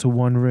to just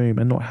one room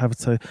and not have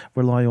to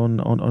rely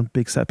on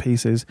big set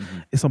pieces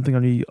is something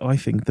only I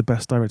think the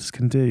best directors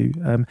can do.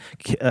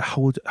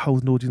 Hold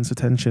an audience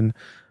attention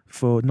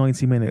for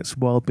 90 minutes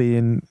while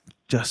being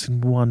just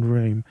in one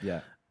room.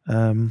 Yeah.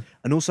 And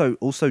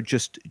also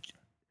just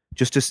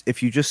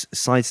if you just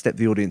sidestep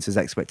the audience's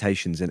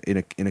expectations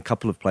in a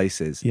couple of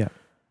places,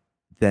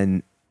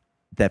 then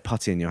they're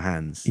putty in your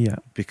hands. Yeah,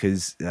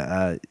 because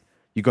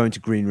you go into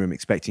Green Room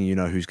expecting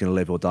who's going to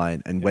live or die,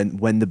 and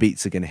when the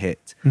beats are going to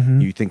hit,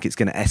 you think it's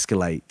going to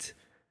escalate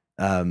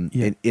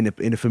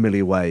in a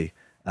familiar way.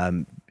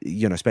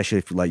 Especially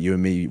if, like you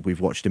and me, we've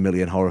watched a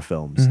million horror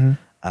films,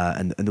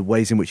 and the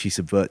ways in which he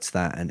subverts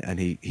that, and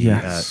he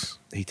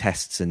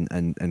tests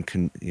and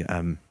can.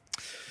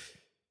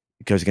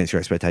 It goes against your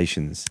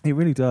expectations. It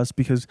really does,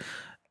 because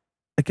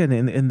again,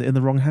 in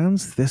the wrong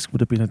hands, this would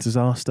have been a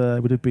disaster.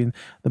 It would have been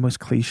the most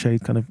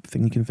cliched kind of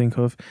thing you can think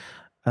of.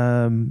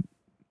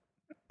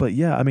 But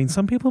yeah, I mean,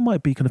 some people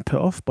might be kind of put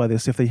off by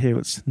this if they hear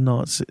it's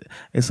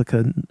like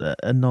a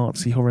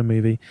Nazi horror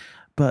movie.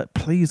 But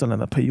please don't let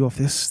that put you off.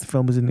 This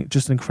film is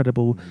just an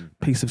incredible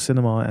piece of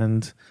cinema,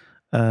 and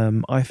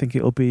I think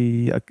it'll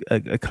be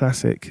a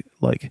classic.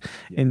 Like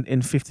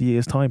in 50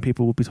 years' time,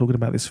 people will be talking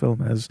about this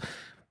film as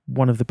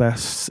one of the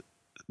best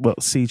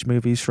siege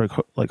movies,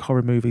 like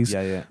horror movies,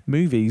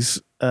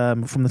 movies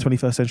from the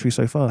 21st century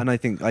so far. And I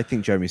think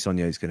Jeremy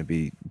Saulnier is going to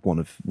be one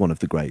of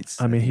the greats.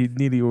 I mean, he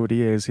nearly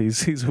already is.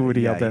 He's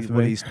already up there for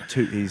me.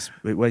 He's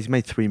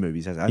made 3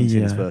 movies. I haven't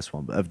seen his first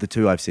one, but of the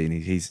 2 I've seen,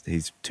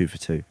 he's 2 for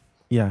 2.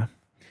 Yeah.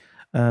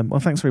 Well,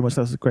 thanks very much.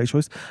 That was a great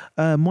choice.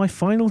 My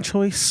final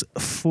choice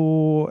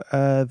for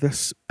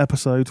this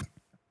episode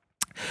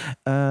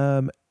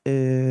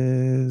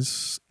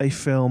is a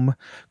film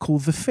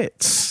called The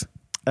Fits.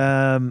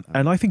 And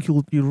I think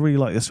you'll really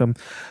like this film.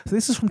 So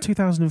this is from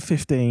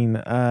 2015,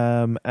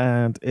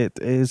 and it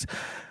is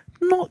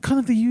not kind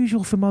of the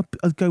usual film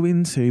I'd go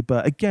into,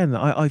 but again,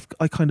 I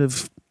kind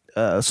of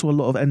saw a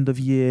lot of end of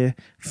year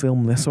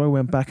film lists, so I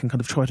went back and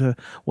kind of tried to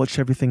watch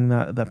everything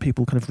that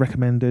people kind of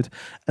recommended,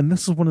 and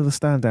this is one of the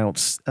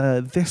standouts.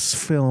 This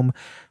film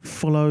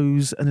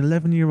follows an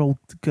 11-year-old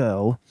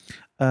girl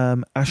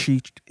as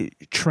she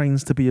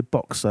trains to be a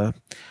boxer,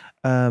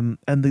 and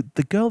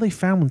the girl they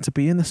found to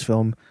be in this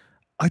film,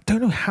 I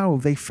don't know how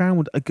they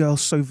found a girl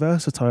so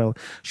versatile.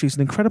 She's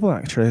an incredible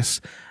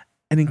actress,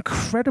 an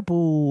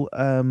incredible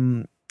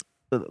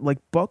like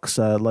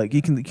boxer. Like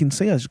you can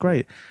see her, she's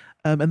great.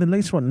 And then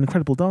later on, an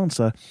incredible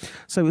dancer.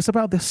 So it's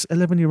about this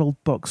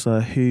 11-year-old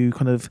boxer who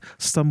kind of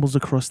stumbles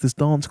across this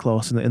dance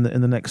class in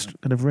the next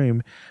kind of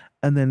room,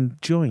 and then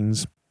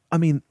joins. I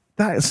mean,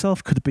 that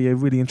itself could be a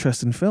really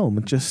interesting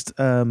film. Just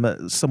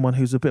someone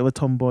who's a bit of a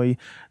tomboy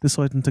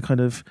deciding to kind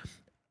of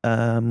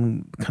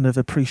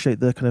appreciate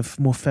the kind of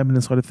more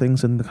feminine side of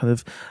things and the kind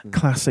of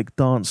classic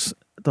dance.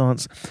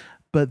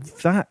 But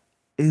that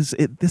is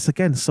it. This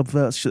again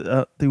subverts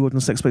the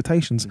audience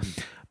expectations,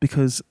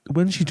 because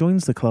when she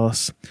joins the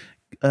class,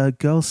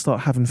 girls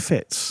start having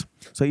fits.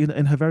 So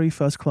in her very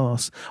first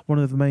class, one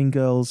of the main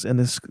girls in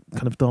this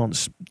kind of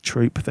dance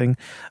troupe thing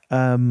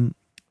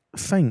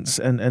faints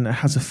and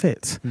has a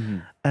fit.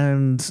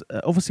 And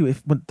obviously,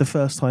 when the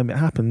first time it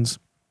happens,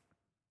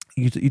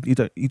 you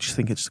just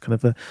think it's kind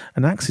of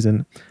an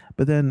accident.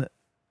 But then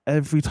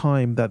every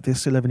time that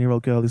this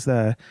 11-year-old girl is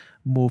there,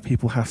 more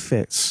people have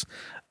fits.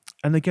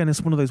 And again,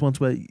 it's one of those ones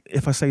where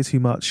if I say too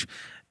much,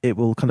 it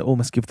will kind of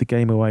almost give the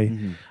game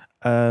away.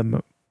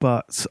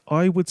 But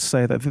I would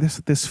say that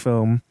this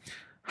film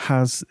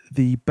has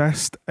the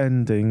best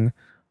ending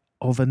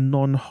of a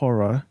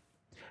non-horror,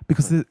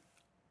 because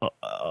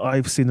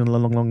I've seen in a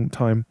long, long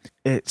time.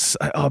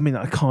 I mean,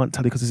 I can't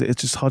tell you because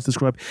it's just hard to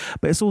describe.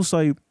 But it's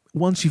also,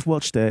 once you've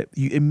watched it,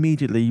 you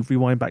immediately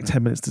rewind back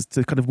 10 minutes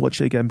to kind of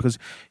watch it again, because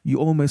you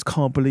almost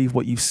can't believe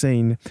what you've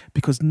seen,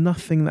 because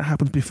nothing that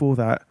happens before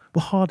that,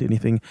 well, hardly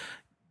anything,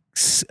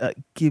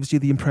 gives you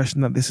the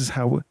impression that this is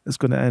how it's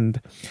going to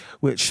end.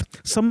 Which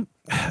some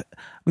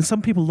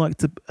people like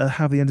to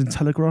have the ending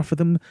telegraphed for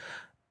them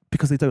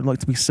because they don't like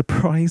to be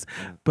surprised.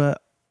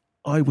 But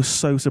I was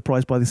so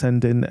surprised by this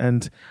ending,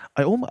 and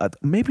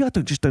maybe I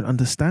don't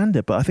understand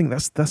it, but I think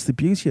that's the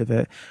beauty of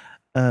it.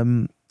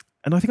 And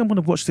I think I'm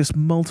going to watch this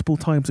multiple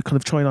times to kind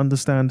of try and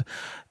understand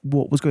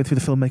what was going through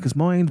the filmmaker's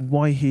mind,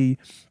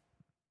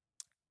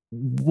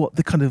 what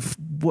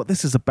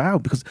this is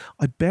about, because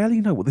I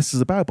barely know what this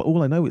is about, but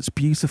all I know, it's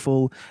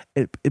beautiful.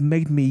 It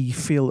made me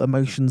feel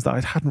emotions that I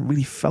hadn't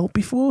really felt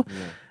before.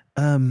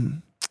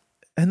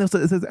 And there's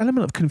an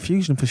element of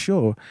confusion for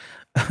sure,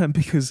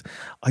 because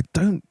I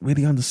don't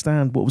really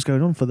understand what was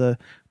going on for the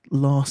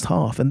last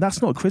half. And that's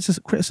not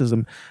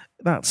criticism.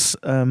 That's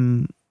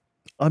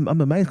I'm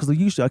amazed, because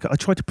usually I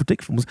try to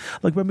predict films.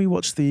 Like when we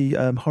watched the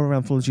horror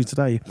anthology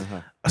today,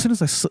 as soon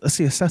as I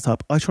see a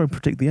setup, I try and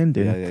predict the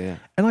ending.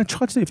 And I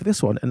tried to do it for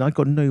this one, and I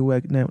got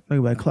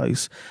nowhere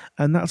close.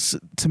 And that's,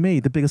 to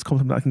me, the biggest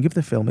compliment I can give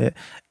the film.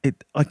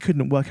 I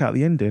couldn't work out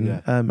the ending,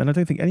 and I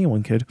don't think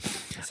anyone could.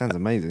 That sounds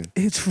amazing.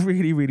 It's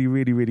really, really,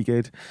 really, really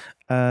good.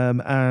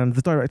 And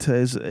the director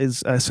is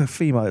a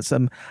female. It's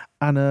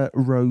Anna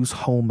Rose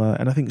Holmer,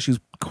 and I think she's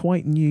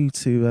quite new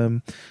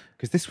to.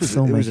 Because it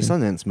was a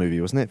Sundance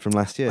movie, wasn't it, from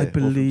last year? I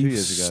believe, 2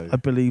 years ago. I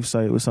believe so.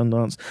 It was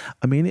Sundance.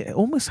 I mean, it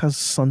almost has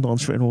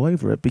Sundance written all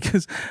over it,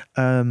 because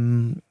that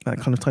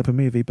kind of type of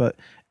movie. But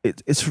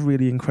it's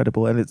really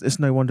incredible, and it's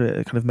no wonder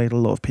it kind of made a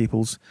lot of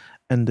people's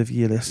end of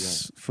year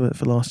lists for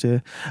last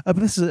year. But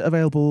this is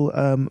available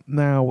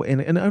now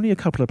in only a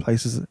couple of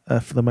places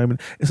for the moment.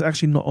 It's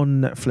actually not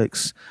on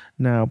Netflix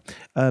now.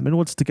 In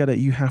order to get it,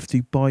 you have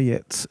to buy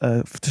it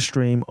to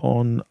stream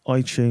on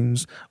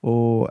iTunes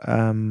or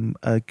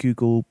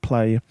Google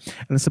Play,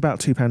 and it's about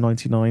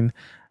 £2.99.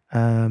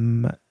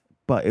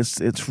 But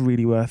it's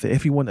really worth it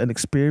if you want an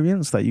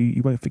experience that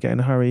you won't forget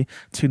in a hurry.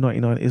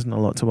 £2.99 isn't a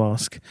lot to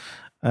ask.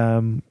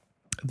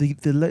 The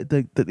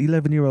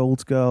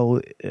 11-year-old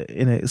girl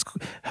in it,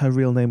 her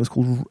real name is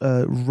called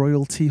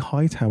Royalty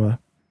Hightower.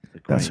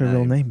 That's her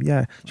real name.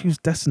 Yeah, she was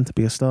destined to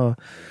be a star.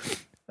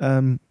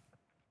 And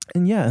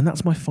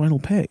that's my final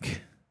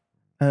pick.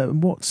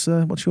 What's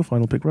your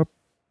final pick, Rob?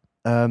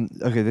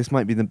 Okay, this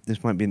might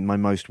be my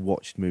most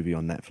watched movie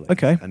on Netflix.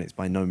 Okay, and it's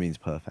by no means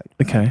perfect.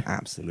 Okay, I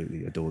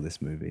absolutely adore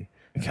this movie.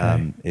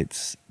 Okay,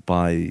 it's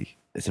by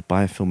a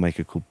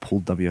filmmaker called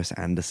Paul W.S.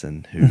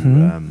 Anderson,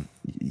 who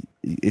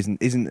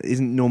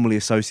isn't normally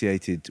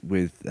associated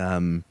with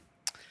a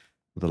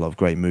lot of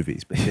great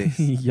movies, but this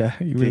he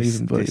really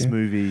isn't. But this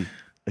movie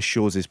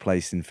assures his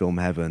place in film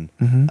heaven.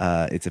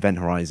 It's Event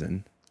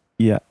Horizon.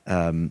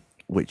 The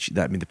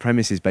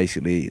premise is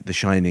basically The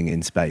Shining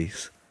in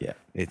space.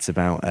 It's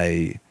about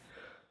a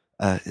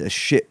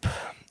ship,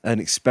 an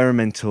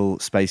experimental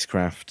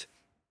spacecraft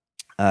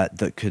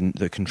that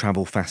can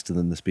travel faster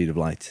than the speed of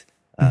light.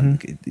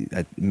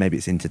 Maybe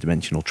it's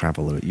interdimensional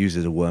travel, or it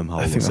uses a wormhole.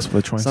 I think that's what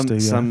they're trying to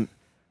do.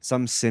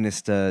 Some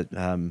sinister,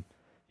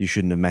 you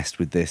shouldn't have messed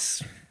with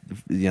this,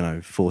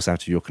 force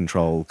out of your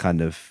control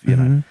kind of,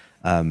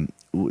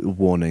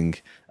 warning.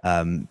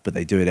 But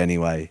they do it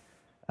anyway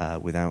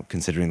without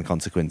considering the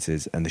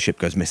consequences, and the ship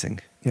goes missing,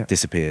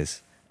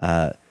 disappears.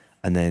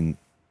 And then,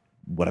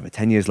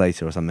 10 years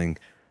later or something,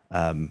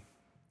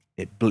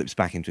 it blips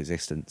back into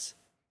existence.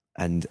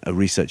 And a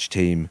research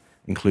team,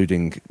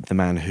 including the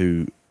man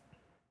who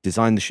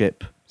designed the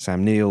ship,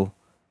 Sam Neill,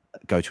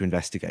 go to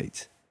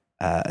investigate.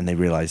 And they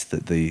realize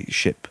that the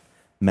ship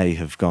may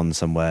have gone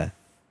somewhere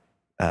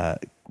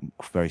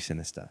very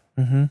sinister.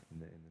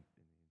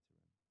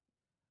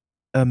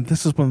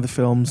 This is one of the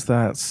films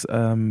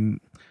that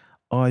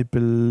I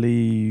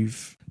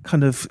believe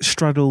kind of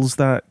straddles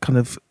that kind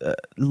of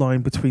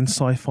line between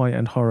sci-fi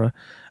and horror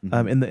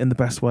in the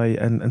best way.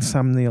 And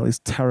Sam Neill is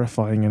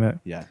terrifying in it.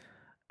 Yeah.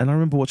 And I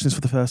remember watching this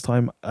for the first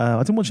time. I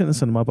didn't watch it in the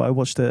cinema, but I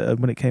watched it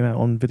when it came out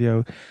on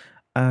video,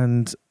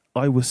 and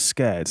I was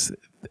scared.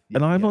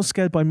 And I'm not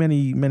scared by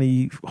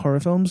many horror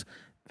films.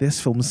 This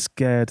film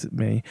scared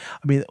me.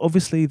 I mean,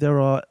 obviously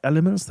there are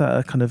elements that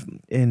are kind of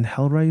in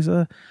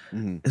Hellraiser.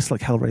 It's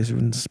like Hellraiser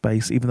in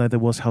space, even though there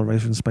was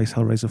Hellraiser in space,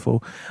 Hellraiser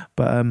 4.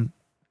 But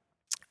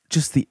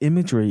just the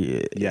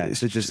imagery.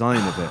 It's the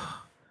design of it.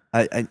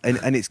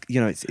 And it's,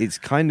 you know, it's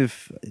kind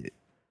of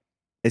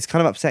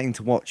upsetting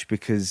to watch,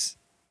 because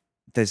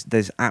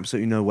there's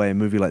absolutely no way a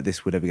movie like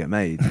this would ever get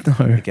made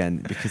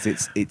again, because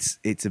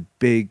it's a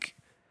big,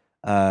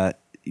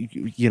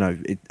 you know,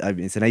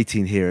 it's an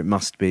 18 here. It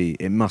must be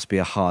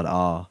a hard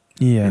R.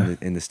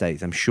 In the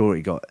States. I'm sure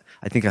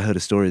I think I heard a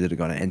story that it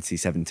got an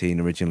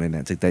NC-17 originally,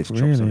 and they've chopped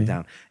something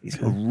down. It's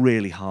a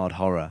really hard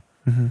horror.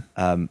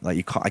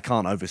 Like I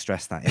can't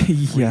overstress that.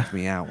 It freaked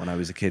me out when I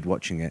was a kid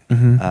watching it.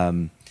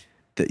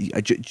 That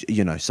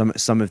you know,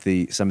 some of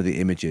the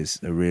images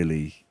are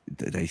really,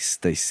 they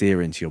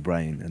sear into your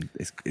brain, and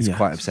it's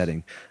quite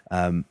upsetting.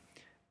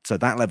 So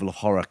that level of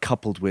horror,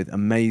 coupled with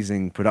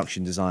amazing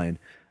production design,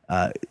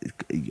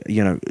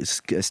 you know,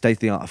 state of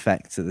the art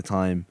effects at the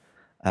time,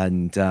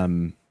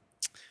 and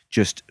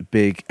just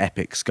big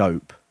epic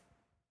scope.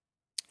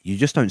 You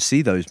just don't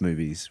see those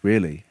movies,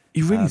 really.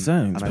 You really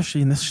don't,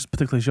 especially in this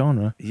particular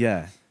genre.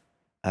 Yeah.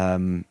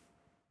 But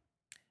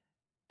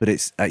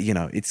it's you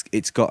know,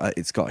 it's got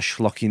a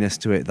schlockiness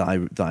to it that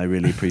I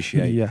really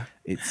appreciate. Yeah.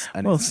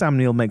 Well, Sam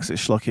Neill makes it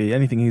schlocky.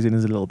 Anything he's in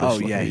is a little bit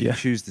schlocky. Yeah, he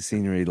chews the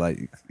scenery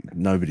like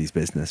nobody's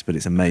business, but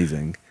it's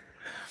amazing.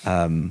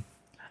 And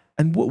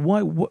what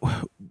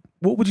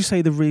would you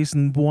say the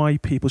reason why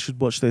people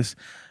should watch this?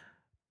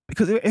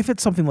 Because if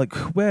it's something like,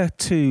 we're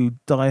two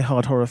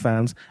die-hard horror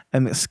fans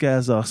and it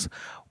scares us,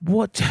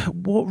 what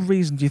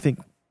reason do you think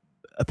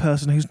a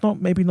person who's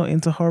maybe not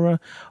into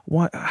horror,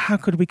 how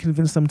could we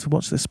convince them to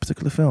watch this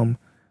particular film?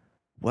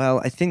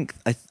 Well, I think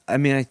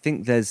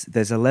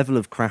there's a level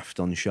of craft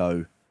on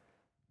show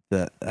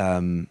that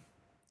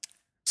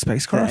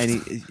spacecraft.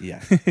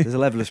 There's a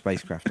level of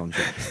spacecraft on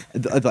show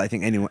that I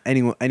think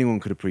anyone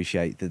could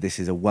appreciate, that this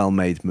is a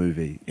well-made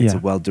movie. It's a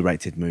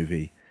well-directed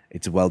movie.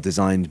 It's a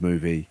well-designed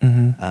movie. I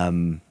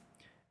think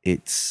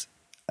it's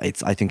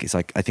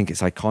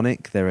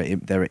iconic.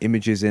 There are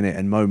images in it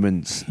and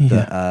moments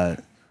that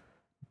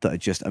are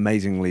just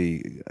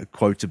amazingly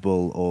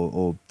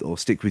quotable or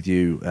stick with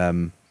you.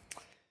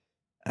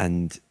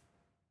 And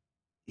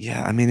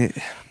yeah, I mean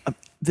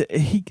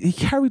he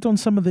carried on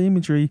some of the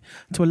imagery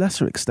to a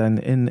lesser extent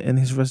in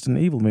his Resident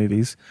Evil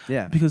movies.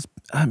 Yeah, because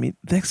I mean,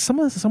 there's some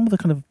of the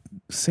kind of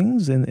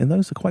scenes in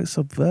those are quite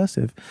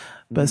subversive,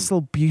 but it's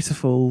still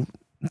beautiful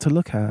to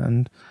look at.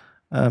 And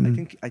I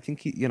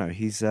think he, you know,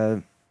 he's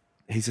a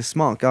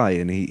smart guy,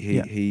 and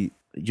he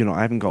you know,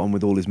 I haven't got on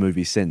with all his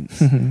movies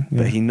since,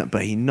 but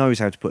he knows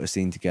how to put a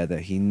scene together.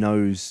 He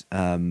knows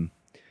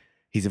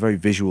he's a very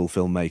visual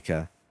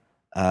filmmaker,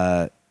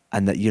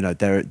 and that, you know,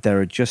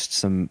 there are just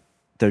some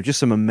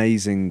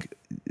amazing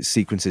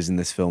sequences in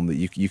this film that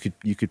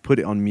you could put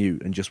it on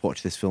mute and just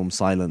watch this film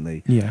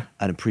silently,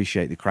 and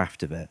appreciate the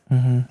craft of it.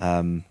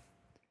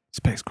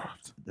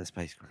 Spacecraft. The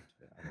spacecraft.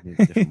 I need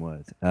a different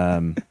word.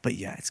 But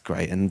yeah, it's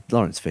great, and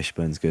Lawrence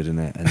Fishburne's good in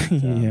it.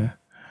 And,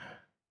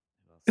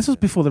 this was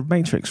before The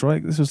Matrix,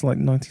 right? This was like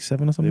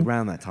 97 or something?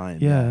 Around that time.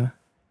 Yeah.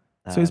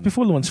 So it's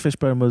before Lawrence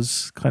Fishburne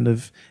was kind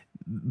of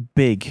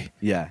big.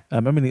 Yeah.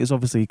 I mean, it was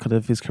obviously kind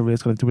of, his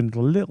career's kind of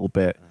dwindled a little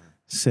bit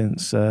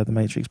since The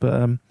Matrix.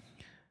 But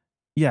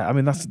yeah, I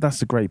mean,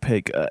 that's a great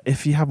pick.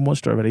 If you haven't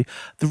watched it already,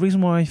 the reason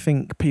why I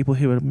think people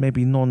who are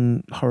maybe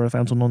non-horror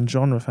fans or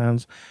non-genre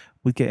fans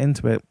would get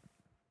into it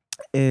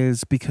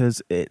is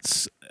because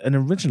it's an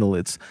original.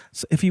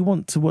 If you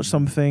want to watch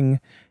something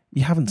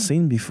you haven't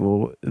seen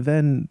before,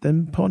 then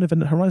put on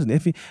Event Horizon.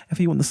 If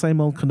you want the same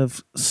old kind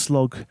of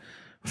slog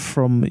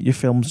from your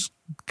films,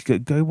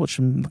 go watch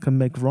like a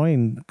Meg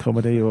Ryan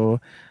comedy or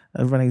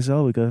a Renee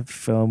Zellweger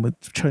film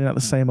with churning out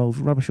the same old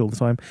rubbish all the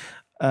time.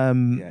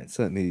 It's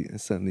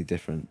certainly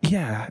different.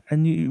 Yeah,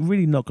 and you're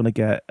really not going to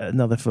get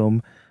another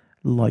film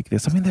like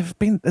this. I mean, there have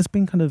been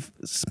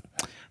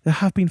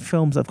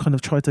films that have kind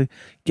of tried to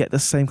get the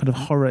same kind of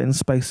horror in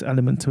space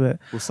element to it.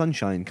 Well,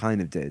 Sunshine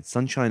kind of did.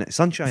 Sunshine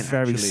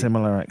very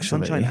similar, actually.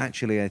 Sunshine,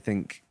 actually, I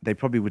think they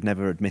probably would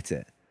never admit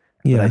it.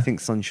 Yeah, but I think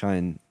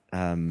Sunshine,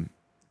 Danny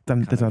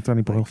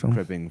Boyle film,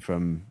 cribbing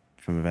from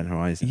Event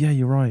Horizon. Yeah,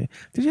 you're right.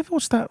 Did you ever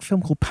watch that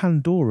film called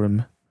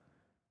Pandorum?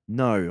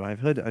 No,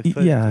 I've heard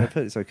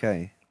it's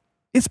okay.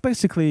 It's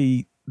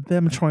basically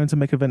them trying to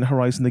make Event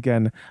Horizon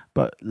again,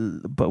 but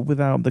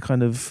without the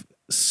kind of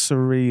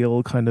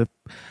surreal, kind of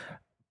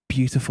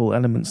beautiful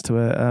elements to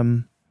it.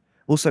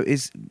 Also,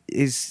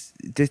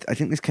 I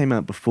think this came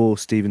out before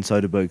Steven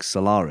Soderbergh's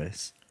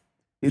Solaris.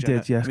 It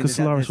did, yes, because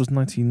Solaris was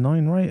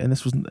 99, right? And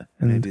this was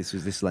maybe this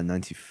is like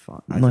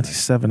 95,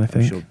 97, I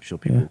think. I'm sure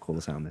people will call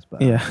us out on this,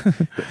 but yeah.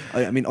 but,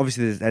 I mean,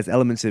 obviously there's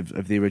elements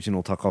of the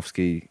original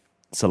Tarkovsky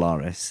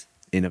Solaris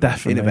in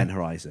Event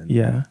Horizon.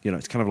 Yeah, you know,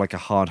 it's kind of like a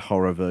hard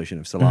horror version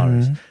of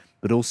Solaris, Mm-hmm.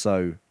 but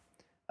also,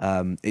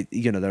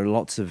 you know, there are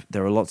lots of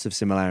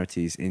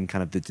similarities in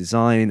kind of the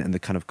design and the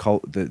kind of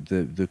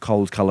the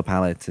cold color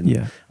palette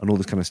and all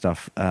this kind of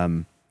stuff.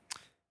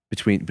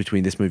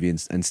 Between this movie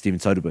and Steven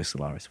Soderbergh's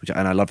Solaris,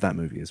 and I love that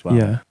movie as well.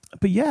 Yeah,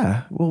 but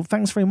yeah, well,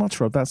 thanks very much,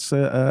 Rob. That's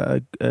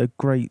a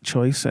great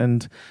choice,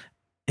 and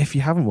if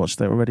you haven't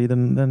watched it already,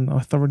 then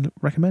I thoroughly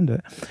recommend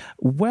it.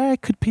 Where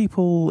could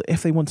people,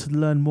 if they want to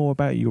learn more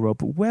about you,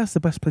 Rob, where's the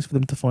best place for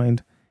them to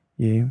find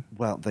you?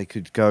 Well, they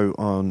could go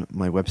on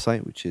my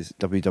website, which is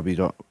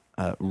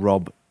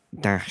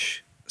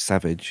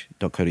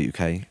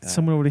www.rob-savage.co.uk.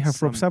 Someone already have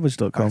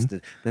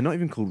robsavage.com. They're not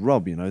even called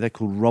Rob, you know. They're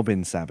called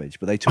Robin Savage,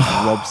 but they took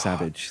Rob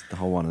Savage, the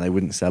whole one, and they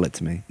wouldn't sell it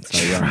to me.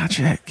 So,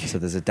 tragic. So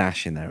there's a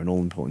dash in there, an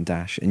all-important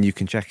dash. And you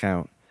can check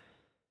out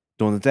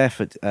Dawn of the Deaf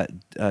at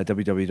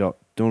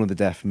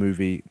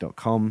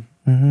www.dawnofthedeafmovie.com,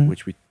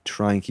 which we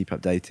try and keep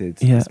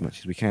updated as much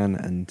as we can.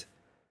 And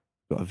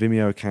got a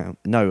Vimeo account.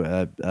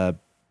 No,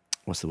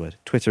 what's the word?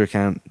 Twitter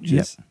account, which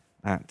is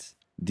at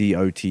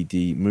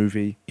DOTD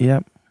movie.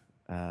 Yep.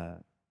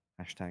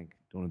 Hashtag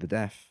Dawn of the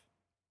Deaf.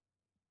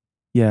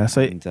 Yeah.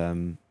 So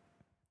and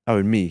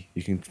me.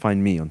 You can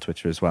find me on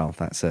Twitter as well.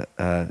 That's at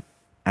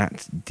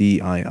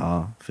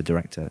DIR for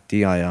director.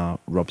 DIR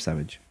Rob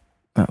Savage.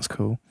 That's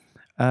cool.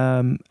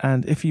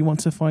 And if you want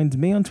to find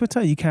me on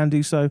Twitter, you can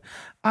do so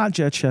at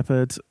Jed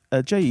Shepherd,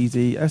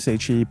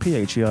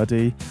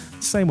 JEDSHEPHERD.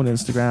 Same on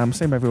Instagram,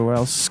 same everywhere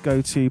else.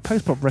 Go to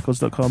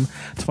postpoprecords.com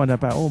to find out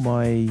about all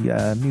my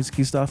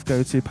music-y stuff.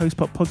 Go to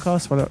Postpop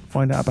Podcast to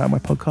find out about my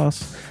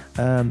podcasts.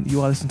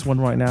 You are listening to one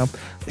right now.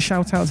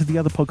 Shout out to the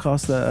other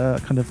podcasts that are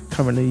kind of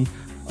currently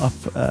up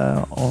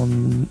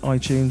on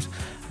iTunes,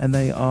 and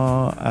they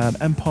are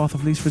Empath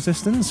of Least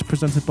Resistance,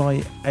 presented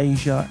by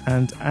Asia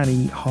and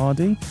Annie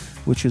Hardy,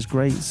 which is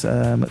great.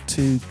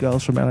 Two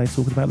girls from LA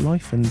talking about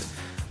life and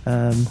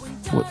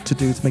what to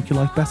do to make your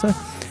life better.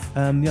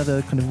 The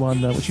other kind of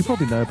one, which you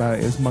probably know about,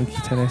 is Monkey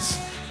Tennis,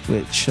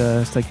 which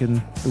has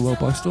taken the world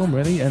by storm,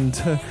 really. And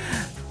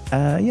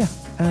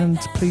and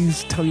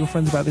please tell your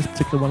friends about this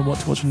particular one, what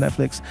to watch on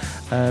Netflix.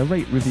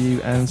 Rate,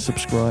 review, and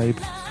subscribe.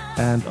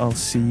 And I'll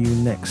see you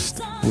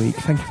next week.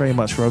 Thank you very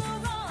much, Rob.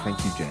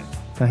 Thank you, Jen.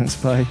 Thanks,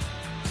 bye.